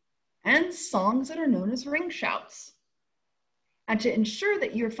dialect, and songs that are known as ring shouts. And to ensure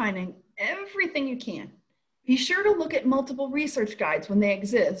that you're finding everything you can, be sure to look at multiple research guides when they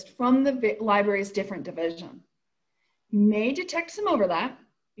exist from the library's different division. You may detect some overlap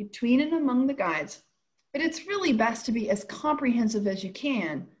between and among the guides, but it's really best to be as comprehensive as you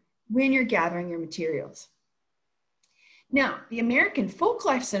can when you're gathering your materials. Now, the American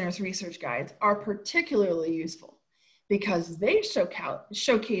Folklife Center's research guides are particularly useful because they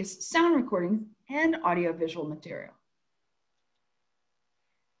showcase sound recordings and audiovisual material.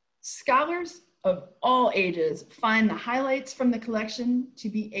 Scholars of all ages find the highlights from the collection to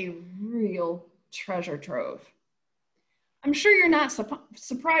be a real treasure trove. I'm sure you're not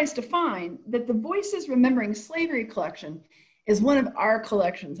surprised to find that the Voices Remembering Slavery collection is one of our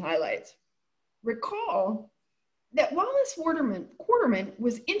collection's highlights. Recall that Wallace Quarterman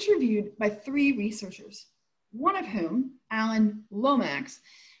was interviewed by 3 researchers, one of whom, Alan Lomax,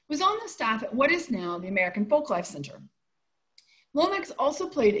 was on the staff at what is now the American Folklife Center. Lomax also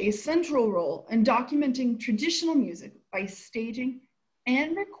played a central role in documenting traditional music by staging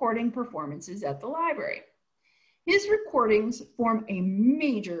and recording performances at the library. His recordings form a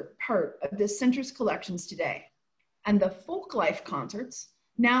major part of the center's collections today, and the Folklife concerts,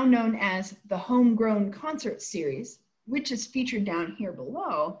 now known as the Homegrown Concert Series, which is featured down here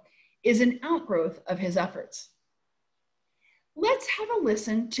below, is an outgrowth of his efforts. Let's have a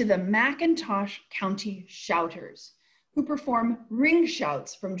listen to the McIntosh County Shouters, who perform ring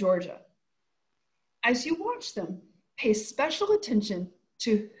shouts from Georgia. As you watch them, pay special attention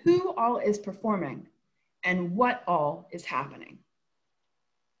to who all is performing and what all is happening.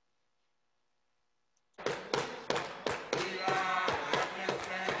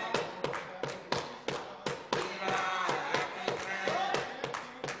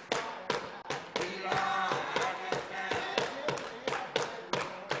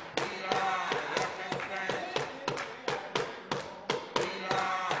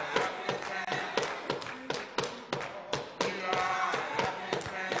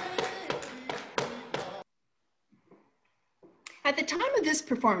 At the time of this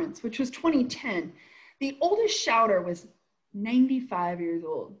performance, which was 2010, the oldest shouter was 95 years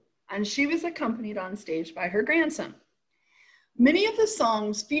old, and she was accompanied on stage by her grandson. Many of the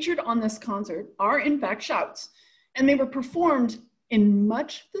songs featured on this concert are in fact shouts, and they were performed in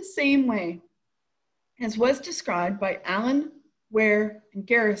much the same way as was described by Alan Ware, and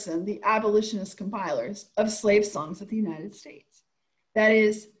Garrison, the abolitionist compilers of slave songs of the United States. That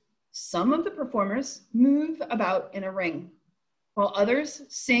is, some of the performers move about in a ring, while others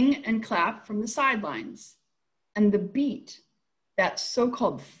sing and clap from the sidelines. And the beat, that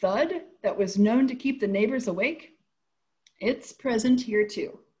so-called thud that was known to keep the neighbors awake, it's present here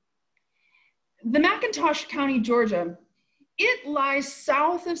too. The McIntosh County, Georgia, it lies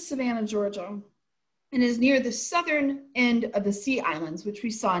south of Savannah, Georgia, and is near the southern end of the Sea Islands, which we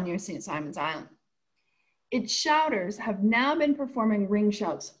saw near St. Simon's Island. Its shouters have now been performing ring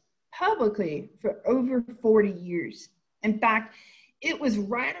shouts publicly for over 40 years. In fact, it was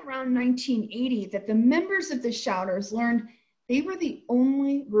right around 1980 that the members of the shouters learned they were the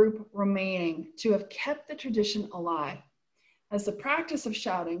only group remaining to have kept the tradition alive, as the practice of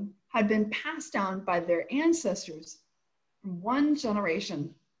shouting had been passed down by their ancestors from one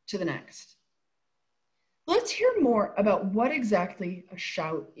generation to the next. Let's hear more about what exactly a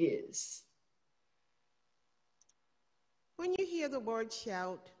shout is. When you hear the word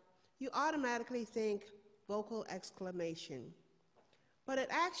shout, you automatically think vocal exclamation, but it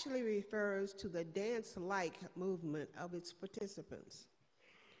actually refers to the dance-like movement of its participants.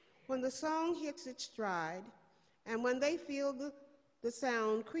 When the song hits its stride, and when they feel the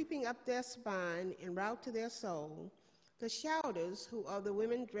sound creeping up their spine en route to their soul, the shouters, who are the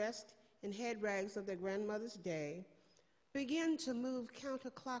women dressed in head rags of their grandmother's day, begin to move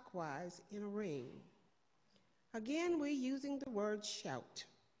counterclockwise in a ring. Again, we're using the word shout.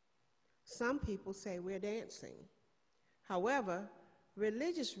 Some people say we're dancing. However,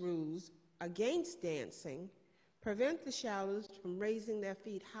 religious rules against dancing prevent the shouters from raising their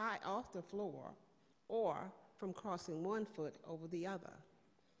feet high off the floor or from crossing one foot over the other.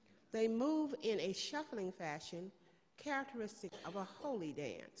 They move in a shuffling fashion characteristic of a holy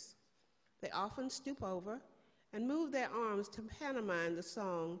dance. They often stoop over and move their arms to pantomime the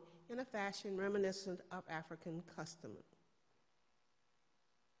song in a fashion reminiscent of African custom.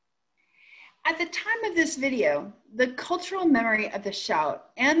 At the time of this video, the cultural memory of the shout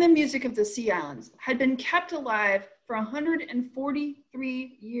and the music of the Sea Islands had been kept alive for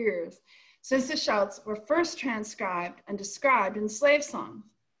 143 years since the shouts were first transcribed and described in slave songs.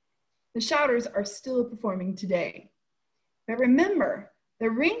 The shouters are still performing today. But remember, the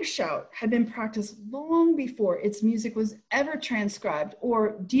ring shout had been practiced long before its music was ever transcribed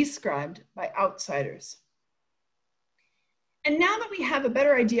or described by outsiders. And now that we have a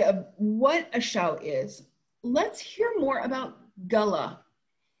better idea of what a shout is, let's hear more about gullah.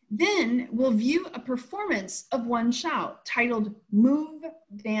 Then we'll view a performance of one shout titled Move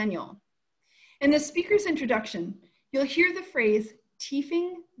Daniel. In the speaker's introduction, you'll hear the phrase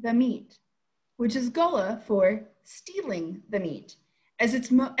tiefing the meat, which is gullah for stealing the meat, as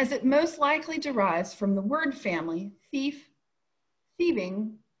it most likely derives from the word family thief,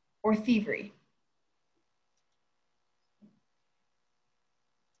 thieving, or thievery.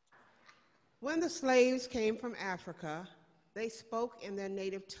 When the slaves came from Africa, they spoke in their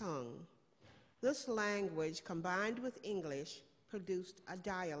native tongue. This language, combined with English, produced a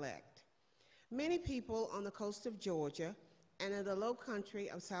dialect. Many people on the coast of Georgia and in the low country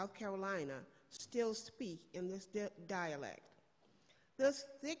of South Carolina still speak in this dialect. This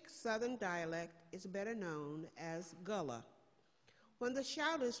thick southern dialect is better known as gullah. When the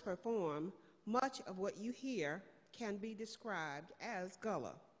shouters perform, much of what you hear can be described as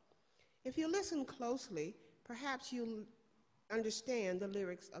gullah. If you listen closely, perhaps you'll understand the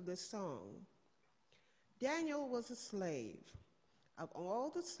lyrics of this song. Daniel was a slave. Of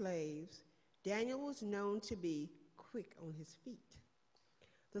all the slaves, Daniel was known to be quick on his feet.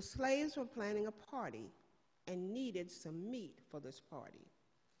 The slaves were planning a party and needed some meat for this party.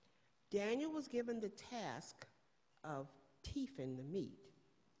 Daniel was given the task of tiefing the meat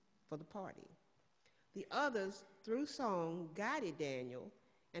for the party. The others, through song, guided Daniel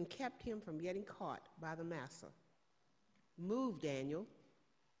and kept him from getting caught by the massa. Move, Daniel.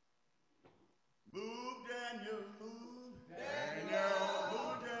 Move, Daniel, move. Daniel,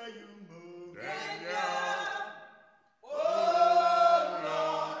 move, Daniel, move. Daniel. Oh,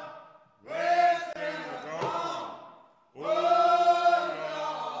 Lord, where's Santa gone? Oh,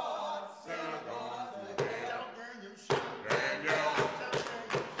 Lord, Santa gone today. Daniel, shout. Daniel.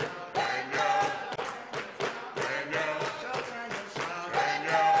 Daniel. Daniel. Daniel. Shout.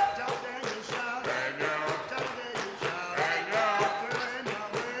 Daniel. Daniel. Shout. Daniel. Daniel. Shout. Daniel. Fill in my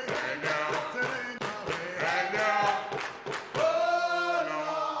way. Daniel. Fill in my way. Daniel. Oh, Lord.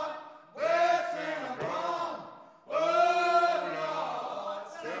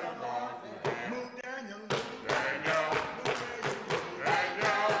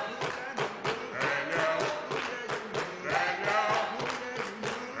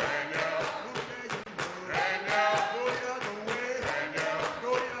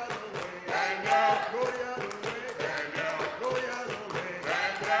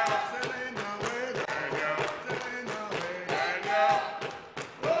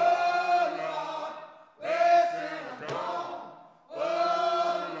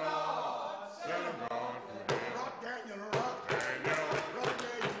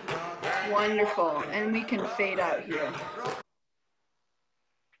 Wonderful. And we can fade out here.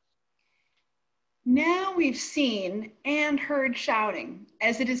 Now we've seen and heard shouting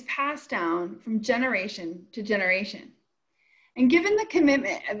as it is passed down from generation to generation. And given the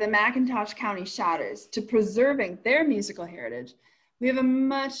commitment of the McIntosh County Shouters to preserving their musical heritage, we have a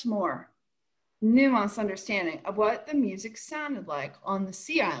much more nuanced understanding of what the music sounded like on the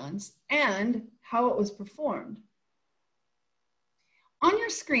Sea Islands and how it was performed. On your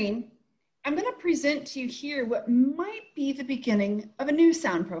screen, I'm going to present to you here what might be the beginning of a new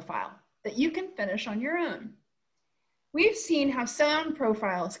sound profile that you can finish on your own. We've seen how sound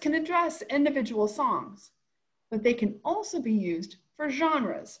profiles can address individual songs, but they can also be used for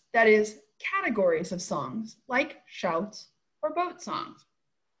genres, that is, categories of songs like shouts or boat songs.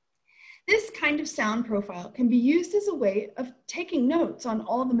 This kind of sound profile can be used as a way of taking notes on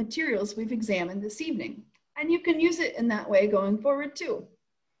all the materials we've examined this evening, and you can use it in that way going forward too.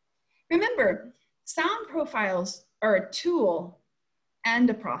 Remember, sound profiles are a tool and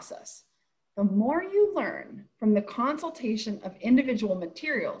a process. The more you learn from the consultation of individual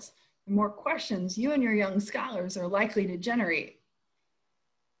materials, the more questions you and your young scholars are likely to generate.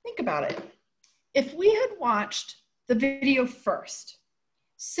 Think about it. If we had watched the video first,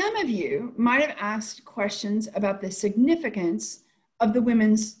 some of you might have asked questions about the significance of the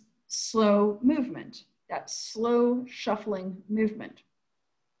women's slow movement, that slow shuffling movement.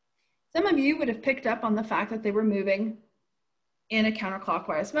 Some of you would have picked up on the fact that they were moving in a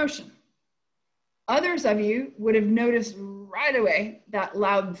counterclockwise motion. Others of you would have noticed right away that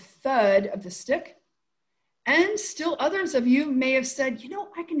loud thud of the stick. And still others of you may have said, you know,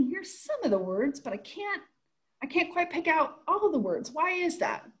 I can hear some of the words, but I can't quite pick out all of the words. Why is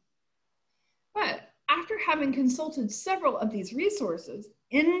that? But after having consulted several of these resources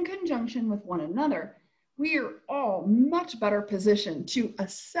in conjunction with one another, we are all much better positioned to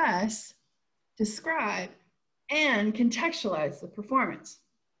assess, describe, and contextualize the performance.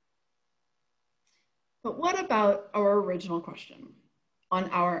 But what about our original question on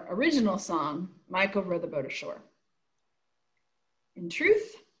our original song, Michael Row the Boat Ashore? In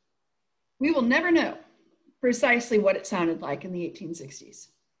truth, we will never know precisely what it sounded like in the 1860s.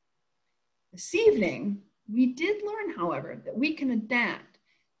 This evening, we did learn, however, that we can adapt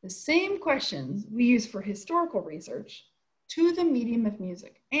the same questions we use for historical research to the medium of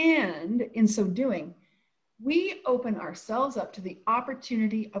music. And in so doing, we open ourselves up to the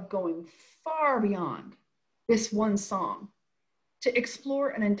opportunity of going far beyond this one song to explore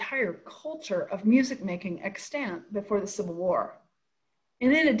an entire culture of music making extant before the Civil War.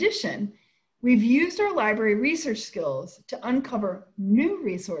 And in addition, we've used our library research skills to uncover new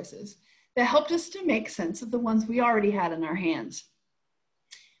resources that helped us to make sense of the ones we already had in our hands.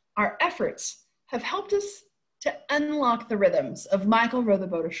 Our efforts have helped us to unlock the rhythms of Michael Row the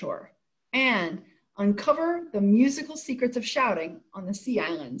Boat Ashore and uncover the musical secrets of shouting on the Sea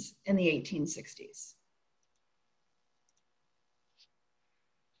Islands in the 1860s.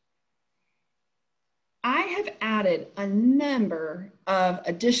 I have added a number of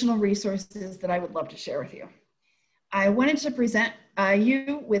additional resources that I would love to share with you. I wanted to present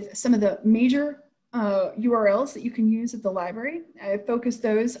you with some of the major URLs that you can use at the library. I focused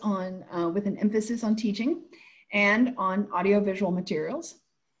those on with an emphasis on teaching and on audiovisual materials.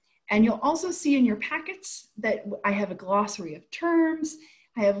 And you'll also see in your packets that I have a glossary of terms.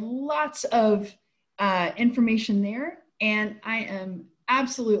 I have lots of information there, and I am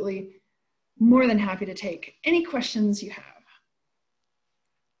absolutely more than happy to take any questions you have.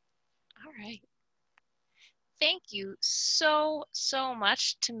 All right. Thank you so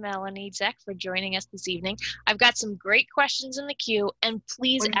much to Melaine Zeck for joining us this evening. I've got some great questions in the queue, and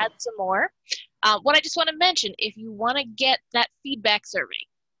please Wonderful. add some more. What I just want to mention, if you want to get that feedback survey,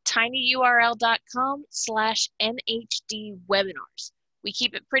 tinyurl.com/NHD webinars. We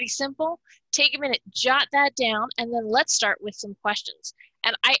keep it pretty simple. Take a minute, jot that down, and then let's start with some questions.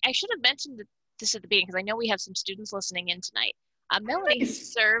 And I should have mentioned this at the beginning because I know we have some students listening in tonight. Melanie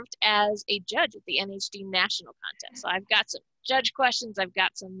served as a judge at the NHD National Contest. So I've got some judge questions. I've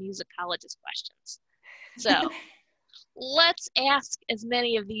got some musicologist questions. So let's ask as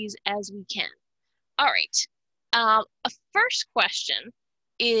many of these as we can. All right. A first question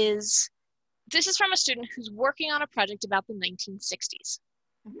is, this is from a student who's working on a project about the 1960s.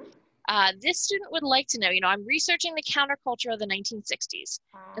 This student would like to know, I'm researching the counterculture of the 1960s,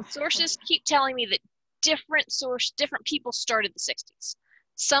 and sources keep telling me that different people started the 60s.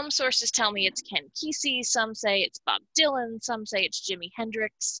 Some sources tell me it's Ken Kesey, some say it's Bob Dylan, some say it's Jimi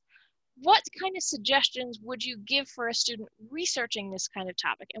Hendrix. What kind of suggestions would you give for a student researching this kind of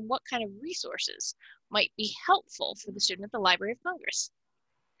topic, and what kind of resources might be helpful for the student at the Library of Congress?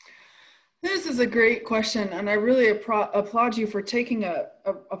 This is a great question, and I really applaud you for taking a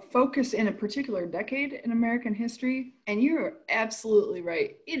focus in a particular decade in American history. And you're absolutely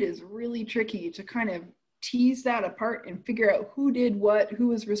right. It is really tricky to kind of tease that apart and figure out who did what, who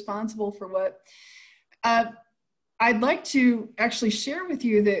was responsible for what. I'd like to actually share with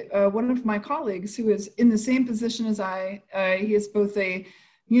you that one of my colleagues who is in the same position as I, he is both a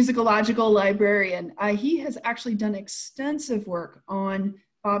musicological librarian. He has actually done extensive work on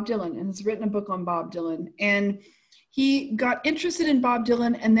Bob Dylan and has written a book on Bob Dylan. And he got interested in Bob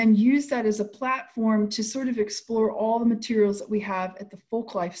Dylan and then used that as a platform to sort of explore all the materials that we have at the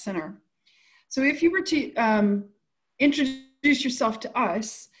Folklife Center. So if you were to introduce yourself to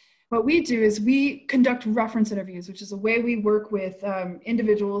us, what we do is we conduct reference interviews, which is a way we work with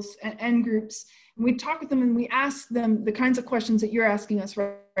individuals and groups. And we talk with them and we ask them the kinds of questions that you're asking us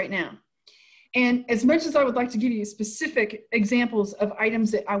right now. And as much as I would like to give you specific examples of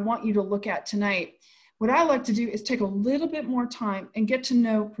items that I want you to look at tonight, what I like to do is take a little bit more time and get to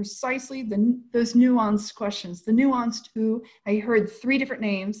know precisely those nuanced questions. The nuanced who, I heard 3 different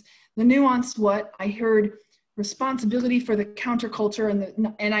names. The nuanced what, I heard responsibility for the counterculture,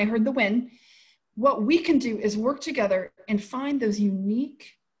 and I heard the when. What we can do is work together and find those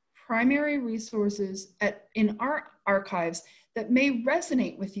unique primary resources in our archives that may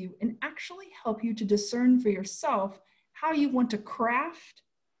resonate with you and actually help you to discern for yourself how you want to craft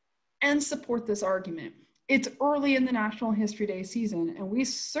and support this argument. It's early in the National History Day season, and we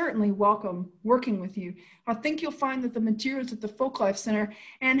certainly welcome working with you. I think you'll find that the materials at the Folklife Center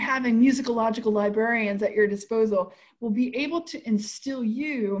and having musicological librarians at your disposal will be able to instill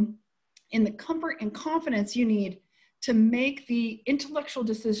you in the comfort and confidence you need to make the intellectual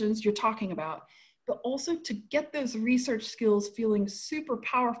decisions you're talking about, but also to get those research skills feeling super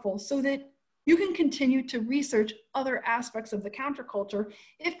powerful so that you can continue to research other aspects of the counterculture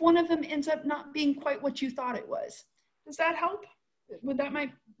if one of them ends up not being quite what you thought it was. Does that help?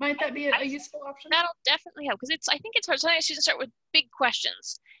 Might that be a useful option? That'll definitely help, because I think it's hard. Sometimes you start with big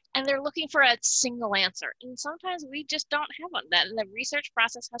questions and they're looking for a single answer. And sometimes we just don't have one. And the research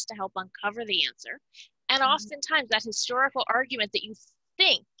process has to help uncover the answer. And oftentimes that historical argument that you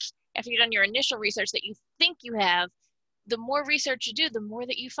think, after you've done your initial research, that you think you have, the more research you do, the more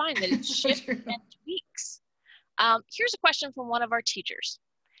that you find that it shifts and tweaks. Here's a question from one of our teachers.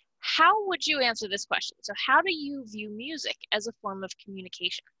 How would you answer this question? So how do you view music as a form of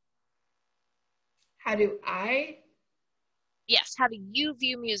communication? How do I? Yes, how do you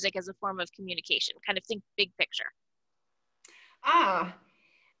view music as a form of communication? Kind of think big picture. I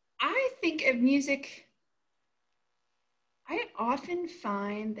think of music, I often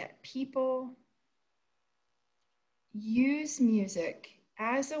find that people use music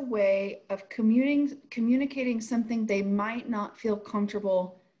as a way of communicating something they might not feel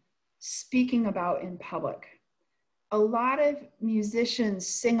comfortable speaking about in public. A lot of musicians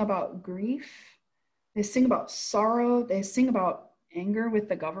sing about grief, they sing about sorrow, they sing about anger with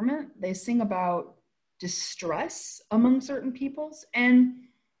the government, they sing about distress among certain peoples. And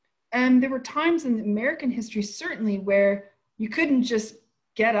there were times in American history, certainly, where you couldn't just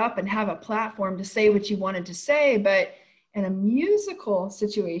get up and have a platform to say what you wanted to say, but in a musical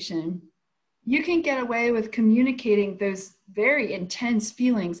situation, you can get away with communicating those very intense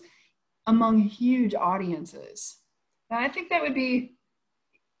feelings among huge audiences. And I think that would be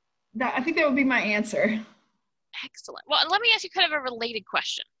my answer. Excellent. Well, and let me ask you kind of a related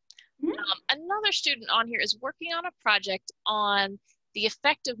question. Mm-hmm. Another student on here is working on a project on the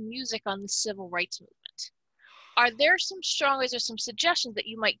effect of music on the civil rights movement. Are there some strong ways or some suggestions that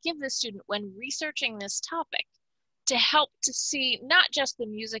you might give this student when researching this topic to help to see not just the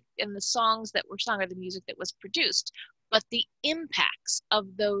music and the songs that were sung or the music that was produced, but the impacts of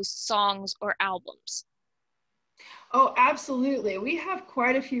those songs or albums? Oh, absolutely. We have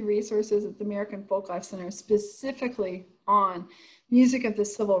quite a few resources at the American Folklife Center specifically on music of the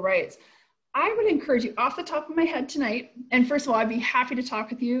civil rights. I would encourage you, off the top of my head tonight, and first of all, I'd be happy to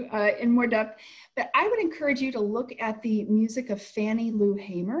talk with you in more depth, but I would encourage you to look at the music of Fannie Lou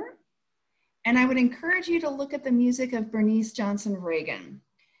Hamer, and I would encourage you to look at the music of Bernice Johnson Reagan.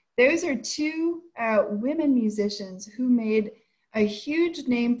 Those are 2 women musicians who made a huge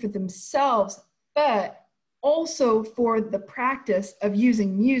name for themselves, but also for the practice of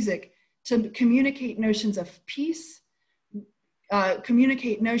using music to communicate notions of peace,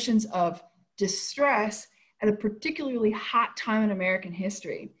 communicate notions of distress at a particularly hot time in American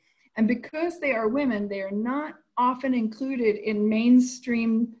history. And because they are women, they are not often included in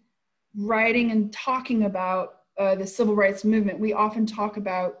mainstream writing and talking about the civil rights movement. We often talk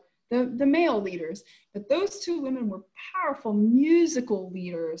about the male leaders. But those two women were powerful musical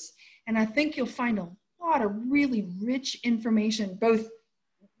leaders. And I think you'll find a lot of really rich information, both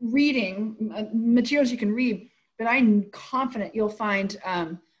reading materials you can read, but I'm confident you'll find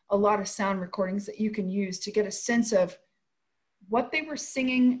a lot of sound recordings that you can use to get a sense of what they were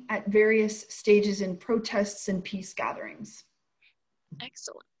singing at various stages in protests and peace gatherings.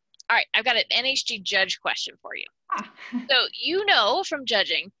 Excellent. All right, I've got an NHG judge question for you. Ah. So you know from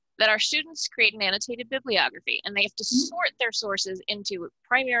judging that our students create an annotated bibliography and they have to sort their sources into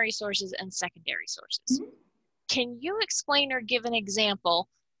primary sources and secondary sources. Can you explain or give an example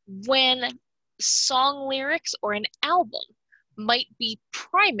when song lyrics or an album might be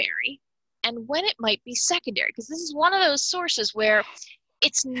primary and when it might be secondary? Because this is one of those sources where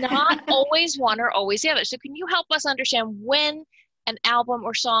it's not always one or always the other. So can you help us understand when an album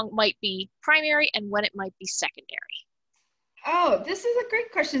or song might be primary and when it might be secondary? Oh, this is a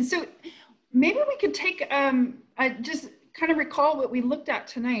great question. So maybe we could take, just kind of recall what we looked at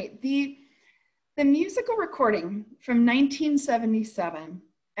tonight. The musical recording from 1977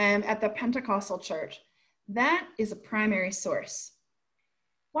 at the Pentecostal Church, that is a primary source.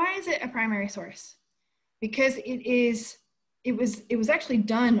 Why is it a primary source? Because it was actually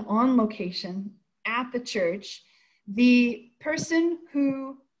done on location at the church. The person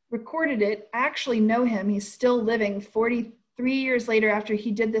who recorded it, I actually know him. He's still living 43 years later after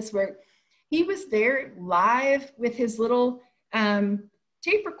he did this work. He was there live with his little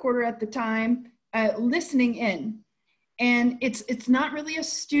tape recorder at the time, listening in. And it's not really a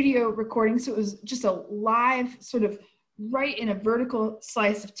studio recording, so it was just a live sort of right in a vertical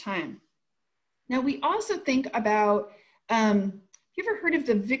slice of time. Now we also think about, have you ever heard of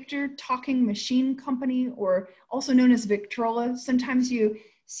the Victor Talking Machine Company, or also known as Victrola? Sometimes you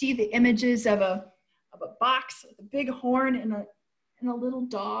see the images of a box with a big horn and a little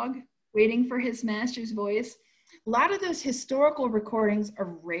dog waiting for his master's voice. A lot of those historical recordings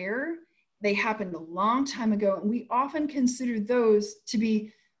are rare. They happened a long time ago, and we often consider those to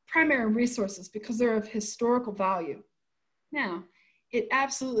be primary resources because they're of historical value. Now, it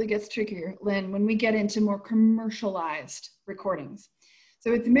absolutely gets trickier, Lynn, when we get into more commercialized recordings.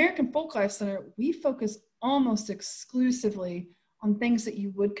 So at the American Folklife Center, we focus almost exclusively on things that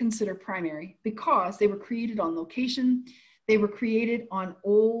you would consider primary because they were created on location. They were created on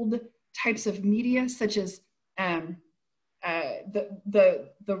old types of media, such as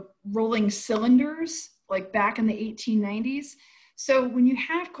the rolling cylinders, like back in the 1890s. So when you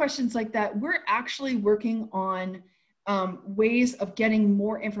have questions like that, we're actually working on ways of getting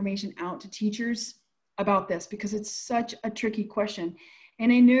more information out to teachers about this because it's such a tricky question.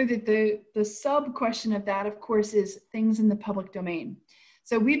 And I know that the sub question of that, of course, is things in the public domain.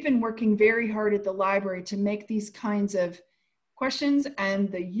 So we've been working very hard at the library to make these kinds of questions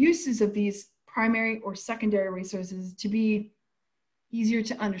and the uses of these primary or secondary resources to be easier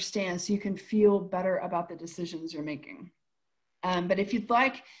to understand so you can feel better about the decisions you're making. But if you'd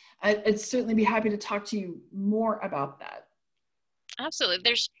like, I'd certainly be happy to talk to you more about that.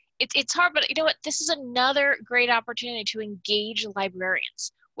 Absolutely. It's hard, but you know what? This is another great opportunity to engage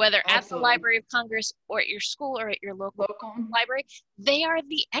librarians, whether at the Library of Congress or at your school or at your local library. They are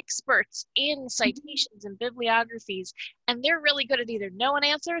the experts in citations and bibliographies, and they're really good at either knowing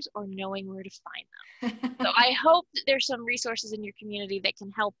answers or knowing where to find them. So I hope that there's some resources in your community that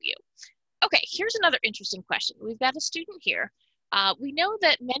can help you. Okay, here's another interesting question. We've got a student here. We know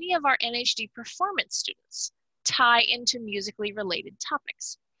that many of our NHD performance students tie into musically related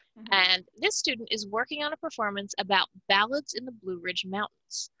topics. And this student is working on a performance about ballads in the Blue Ridge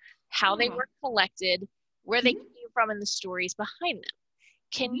Mountains, how they were collected, where they came from, and the stories behind them.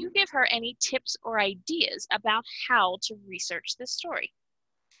 Can you give her any tips or ideas about how to research this story?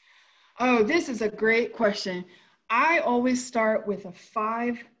 Oh, this is a great question. I always start with a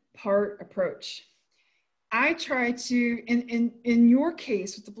 5-part approach. I try to, in your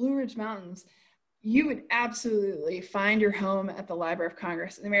case with the Blue Ridge Mountains, you would absolutely find your home at the Library of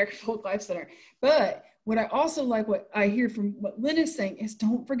Congress and the American Folklife Center. But what I also like, what I hear from what Lynn is saying, is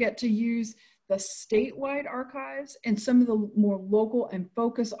don't forget to use the statewide archives and some of the more local and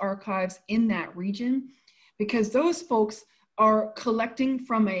focused archives in that region, because those folks are collecting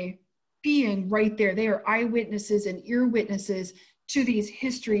from a being right there. They are eyewitnesses and ear witnesses to these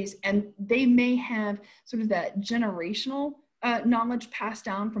histories, and they may have sort of that generational knowledge passed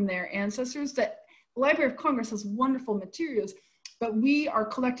down from their ancestors. That the Library of Congress has wonderful materials, but we are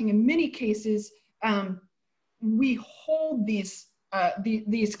collecting, in many cases, we hold these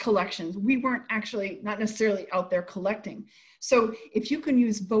collections. We weren't actually, not necessarily out there collecting. So if you can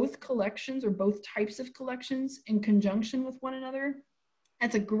use both collections or both types of collections in conjunction with one another,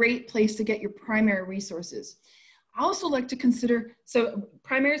 That's a great place to get your primary resources. I also like to consider, so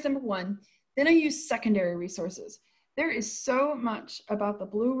primary is number one, then I use secondary resources. There is so much about the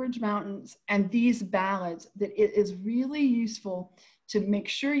Blue Ridge Mountains and these ballads that it is really useful to make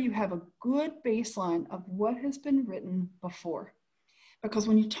sure you have a good baseline of what has been written before. Because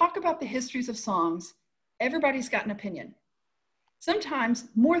when you talk about the histories of songs, everybody's got an opinion. Sometimes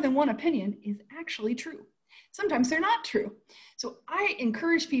more than one opinion is actually true. Sometimes they're not true. So I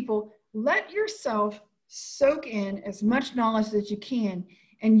encourage people, let yourself soak in as much knowledge as you can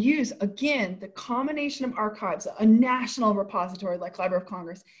and use, again, the combination of archives, a national repository like Library of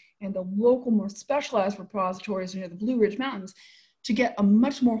Congress and the local, more specialized repositories near the Blue Ridge Mountains to get a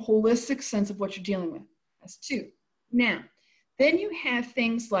much more holistic sense of what you're dealing with. That's two. Now, then you have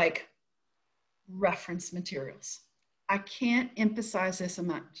things like reference materials. I can't emphasize this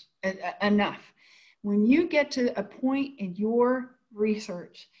enough. When you get to a point in your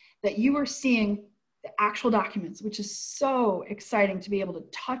research that you are seeing the actual documents, which is so exciting to be able to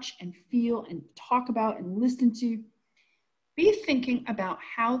touch and feel and talk about and listen to, be thinking about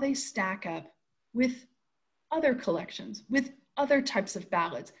how they stack up with other collections, with other types of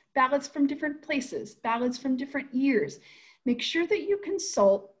ballads, ballads from different places, ballads from different years. Make sure that you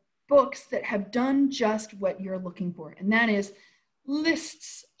consult books that have done just what you're looking for, and that is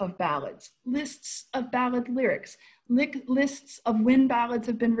lists of ballads, lists of ballad lyrics, lists of when ballads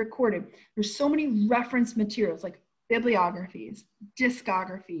have been recorded. There's so many reference materials like bibliographies,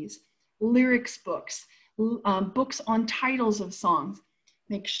 discographies, lyrics books, books on titles of songs.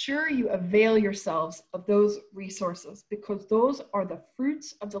 Make sure you avail yourselves of those resources because those are the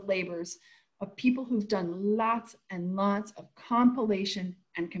fruits of the labors of people who've done lots and lots of compilation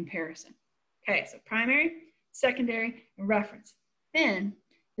and comparison. Okay, so primary, secondary, and reference. Then,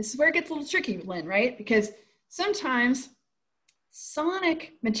 this is where it gets a little tricky, Lynn, right? Because sometimes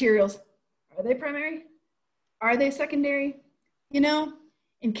sonic materials, are they primary? Are they secondary? You know,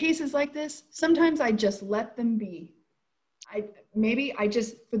 in cases like this, sometimes I just let them be. Maybe I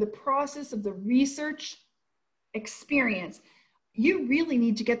just, for the process of the research experience, you really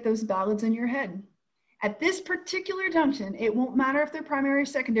need to get those ballads in your head. At this particular junction, it won't matter if they're primary or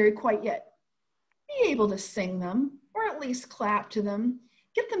secondary quite yet. Be able to sing them, or at least clap to them.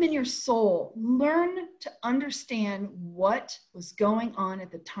 Get them in your soul. Learn to understand what was going on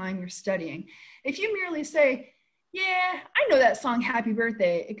at the time you're studying. If you merely say, yeah, I know that song, Happy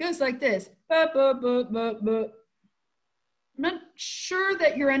Birthday. It goes like this. Ba, ba, ba, ba, ba. I'm not sure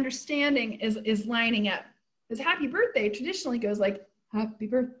that your understanding is lining up. Because Happy Birthday traditionally goes like, happy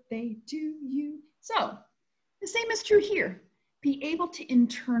birthday to you. So the same is true here. Be able to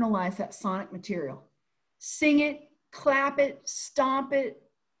internalize that sonic material. Sing it, clap it, stomp it,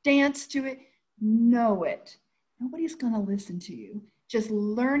 dance to it, know it. Nobody's gonna listen to you. Just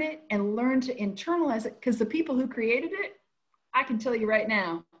learn it and learn to internalize it because the people who created it, I can tell you right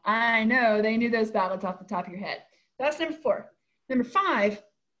now, I know they knew those ballads off the top of your head. That's number 4. Number 5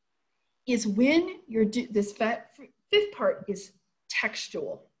 is when you're, this fifth part is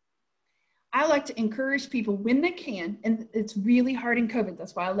textual. I like to encourage people when they can, and it's really hard in COVID,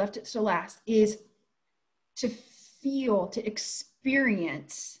 that's why I left it to last, is to feel, to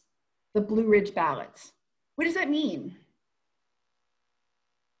experience the Blue Ridge ballads. What does that mean?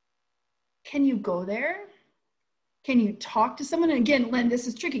 Can you go there? Can you talk to someone? And again, Lynn, this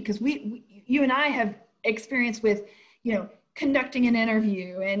is tricky because you and I have experience with, you know, conducting an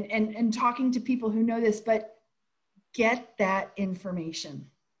interview and talking to people who know this, but get that information.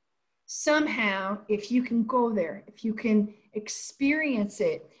 Somehow, if you can go there, if you can experience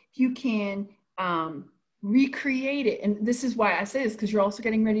it, if you can recreate it, and this is why I say this, because you're also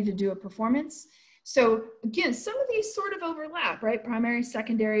getting ready to do a performance. So again, some of these sort of overlap, right? Primary,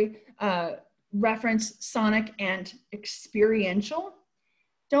 secondary, reference, sonic, and experiential.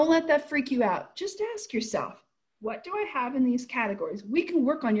 Don't let that freak you out. Just ask yourself, what do I have in these categories? We can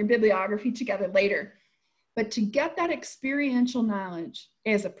work on your bibliography together later. But to get that experiential knowledge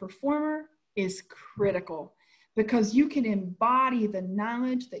as a performer is critical because you can embody the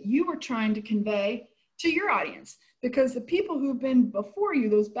knowledge that you were trying to convey to your audience. Because the people who've been before you,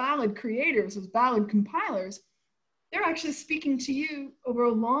 those ballad creators, those ballad compilers, they're actually speaking to you over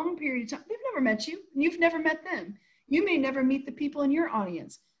a long period of time. They've never met you, and you've never met them. You may never meet the people in your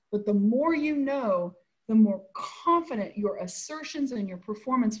audience, but the more you know, the more confident your assertions and your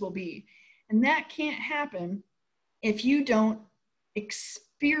performance will be. And that can't happen if you don't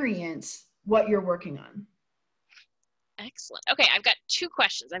experience what you're working on. Excellent. Okay, I've got 2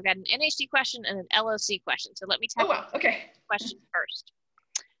 questions. I've got an NHD question and an LOC question. So let me tackle the question first.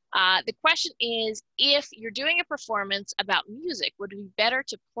 The question is, if you're doing a performance about music, would it be better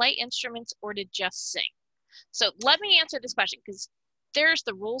to play instruments or to just sing? So let me answer this question, because there's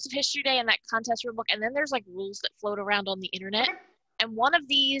the rules of History Day and that contest rule book, and then there's like rules that float around on the internet. And one of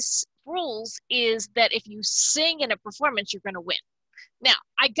these rules is that if you sing in a performance, you're going to win. Now,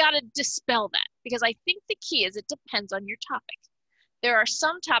 I got to dispel that, because I think the key is it depends on your topic. There are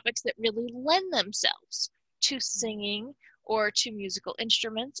some topics that really lend themselves to singing or to musical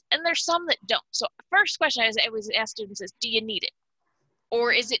instruments, and there's some that don't. So first question I always ask students is, do you need it?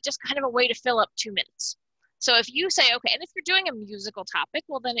 Or is it just kind of a way to fill up 2 minutes? So if you say, okay, and if you're doing a musical topic,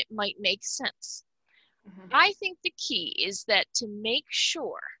 well, then it might make sense. I think the key is that to make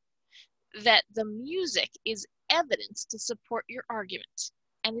sure that the music is evidence to support your argument,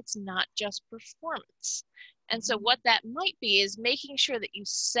 and it's not just performance. And so what that might be is making sure that you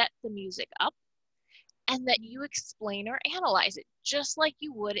set the music up and that you explain or analyze it just like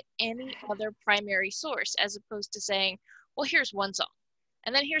you would any other primary source, as opposed to saying, well, here's one song,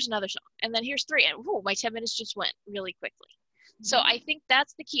 and then here's another song, and then here's 3, and whoa, my 10 minutes just went really quickly. So I think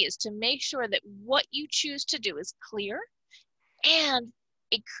that's the key, is to make sure that what you choose to do is clear, and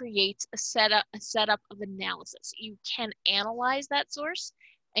it creates a setup of analysis. You can analyze that source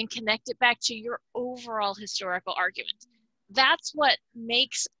and connect it back to your overall historical argument. That's what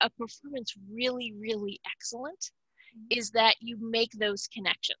makes a performance really, really excellent, is that you make those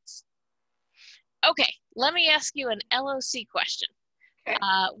connections. Okay, let me ask you an LOC question. Okay.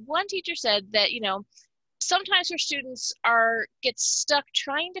 One teacher said that, sometimes her students get stuck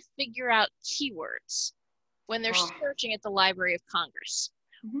trying to figure out keywords when they're searching at the Library of Congress.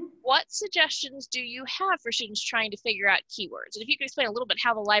 What suggestions do you have for students trying to figure out keywords? And if you could explain a little bit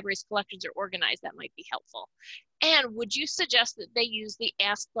how the library's collections are organized, that might be helpful. And would you suggest that they use the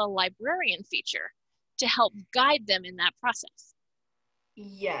Ask the Librarian feature to help guide them in that process?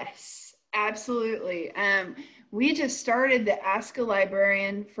 Yes, absolutely. We just started the Ask a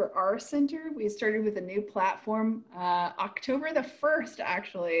Librarian for our center. We started with a new platform October the 1st,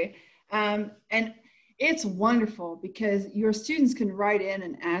 actually. And it's wonderful because your students can write in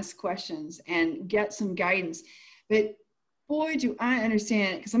and ask questions and get some guidance. But boy, do I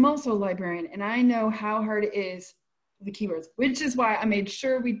understand it, because I'm also a librarian and I know how hard it is with the keywords, which is why I made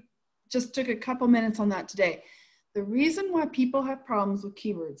sure we just took a couple minutes on that today. The reason why people have problems with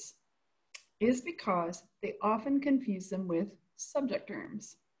keywords is because they often confuse them with subject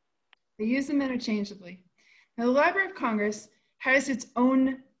terms. They use them interchangeably. Now, the Library of Congress has its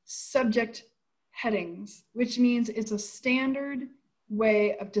own subject headings, which means it's a standard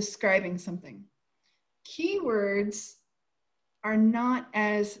way of describing something. Keywords are not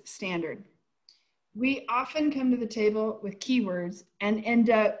as standard. We often come to the table with keywords and end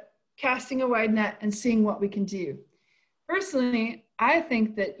up casting a wide net and seeing what we can do. Personally, I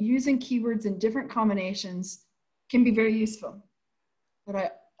think that using keywords in different combinations can be very useful, but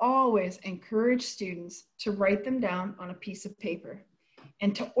I always encourage students to write them down on a piece of paper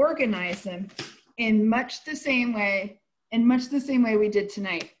and to organize them in much the same way we did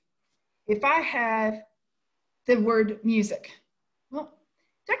tonight. If I have the word music, well,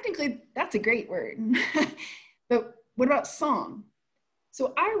 technically that's a great word, but what about song?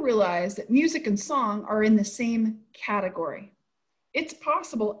 So I realized that music and song are in the same category. It's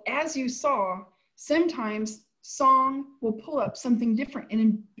possible, as you saw, sometimes song will pull up something different.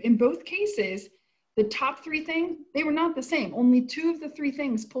 And in both cases, the top 3 things, they were not the same. Only 2 of the 3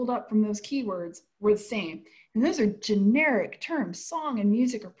 things pulled up from those keywords were the same. And those are generic terms. Song and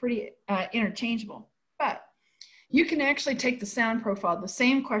music are pretty interchangeable. But you can actually take the sound profile, the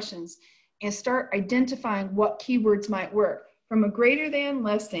same questions, and start identifying what keywords might work from a greater than,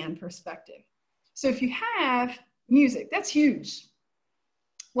 less than perspective. So if you have music, that's huge.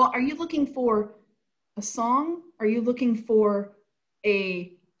 Well, are you looking for a song? Are you looking for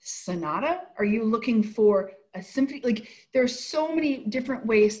a sonata? Are you looking for a symphony? Like, there's so many different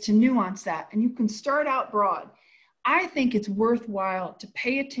ways to nuance that, and you can start out broad. I think it's worthwhile to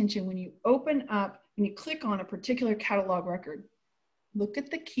pay attention when you open up, when you click on a particular catalog record. Look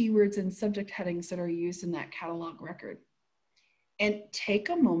at the keywords and subject headings that are used in that catalog record, and take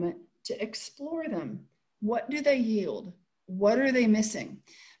a moment to explore them. What do they yield? What are they missing?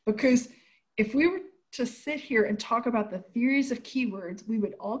 Because if we were to sit here and talk about the theories of keywords, we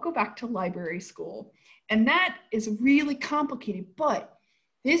would all go back to library school. And that is really complicated, but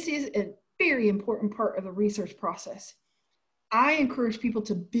this is a very important part of the research process. I encourage people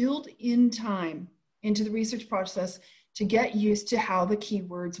to build in time into the research process to get used to how the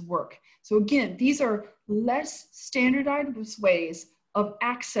keywords work. So again, these are less standardized ways of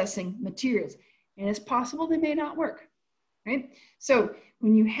accessing materials, and it's possible they may not work, right? So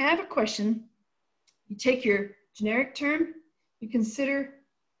when you have a question, you take your generic term, you consider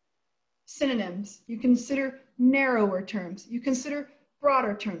synonyms, you consider narrower terms, you consider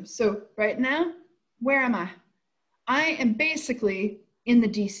broader terms. So right now, where am I? I am basically in the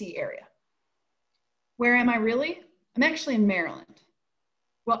DC area. Where am I really? I'm actually in Maryland.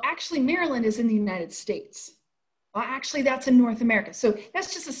 Well, actually, Maryland is in the United States. Well, actually, that's in North America. So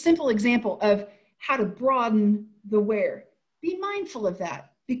that's just a simple example of how to broaden the where. Be mindful of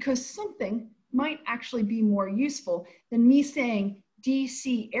that, because something might actually be more useful than me saying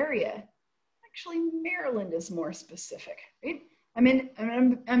DC area. Actually, Maryland is more specific, right? I'm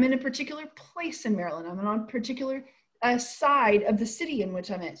in a particular place in Maryland. I'm on a particular side of the city in which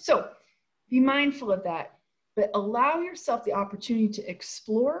I'm in. So be mindful of that, but allow yourself the opportunity to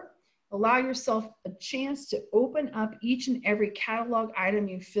explore. Allow yourself a chance to open up each and every catalog item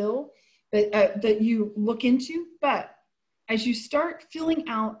you fill, that you look into. But as you start filling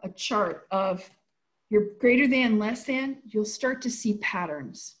out a chart of your greater than, less than, you'll start to see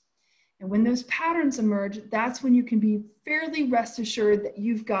patterns. And when those patterns emerge, that's when you can be fairly rest assured that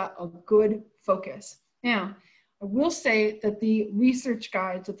you've got a good focus. Now, I will say that the research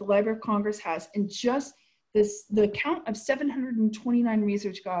guides that the Library of Congress has, and just this, the count of 729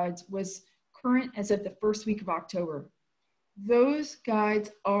 research guides was current as of the first week of October. Those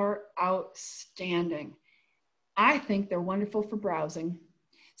guides are outstanding. I think they're wonderful for browsing.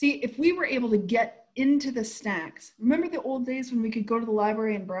 See, if we were able to get into the stacks, remember the old days when we could go to the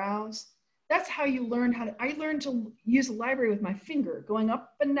library and browse? That's how you learned how to, I learned to use a library with my finger, going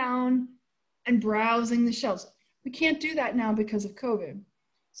up and down and browsing the shelves. We can't do that now because of COVID.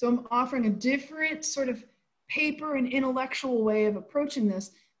 So I'm offering a different sort of paper and intellectual way of approaching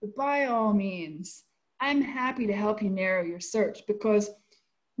this, but by all means, I'm happy to help you narrow your search, because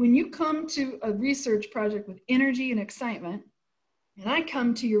when you come to a research project with energy and excitement, and I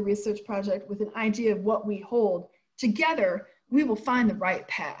come to your research project with an idea of what we hold, together we will find the right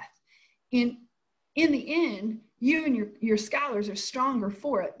path. In the end, you and your scholars are stronger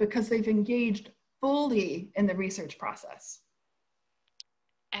for it because they've engaged fully in the research process.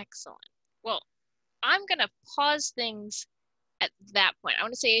 Excellent. Well, I'm going to pause things at that point. I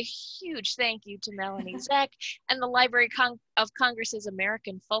want to say a huge thank you to Melaine Zeck and the Library of Congress's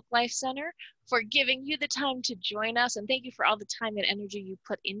American Folklife Center for giving you the time to join us, and thank you for all the time and energy you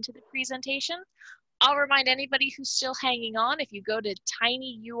put into the presentation. I'll remind anybody who's still hanging on, if you go to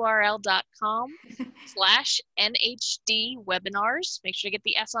tinyurl.com/NHD webinars, make sure to get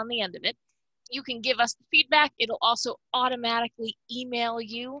the S on the end of it. You can give us the feedback. It'll also automatically email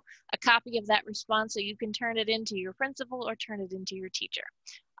you a copy of that response so you can turn it into your principal or turn it into your teacher.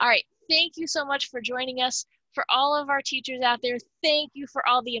 All right, thank you so much for joining us. For all of our teachers out there, thank you for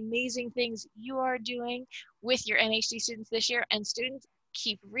all the amazing things you are doing with your NHD students this year. And students,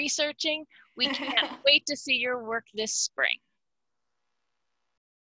 keep researching. We can't wait to see your work this spring.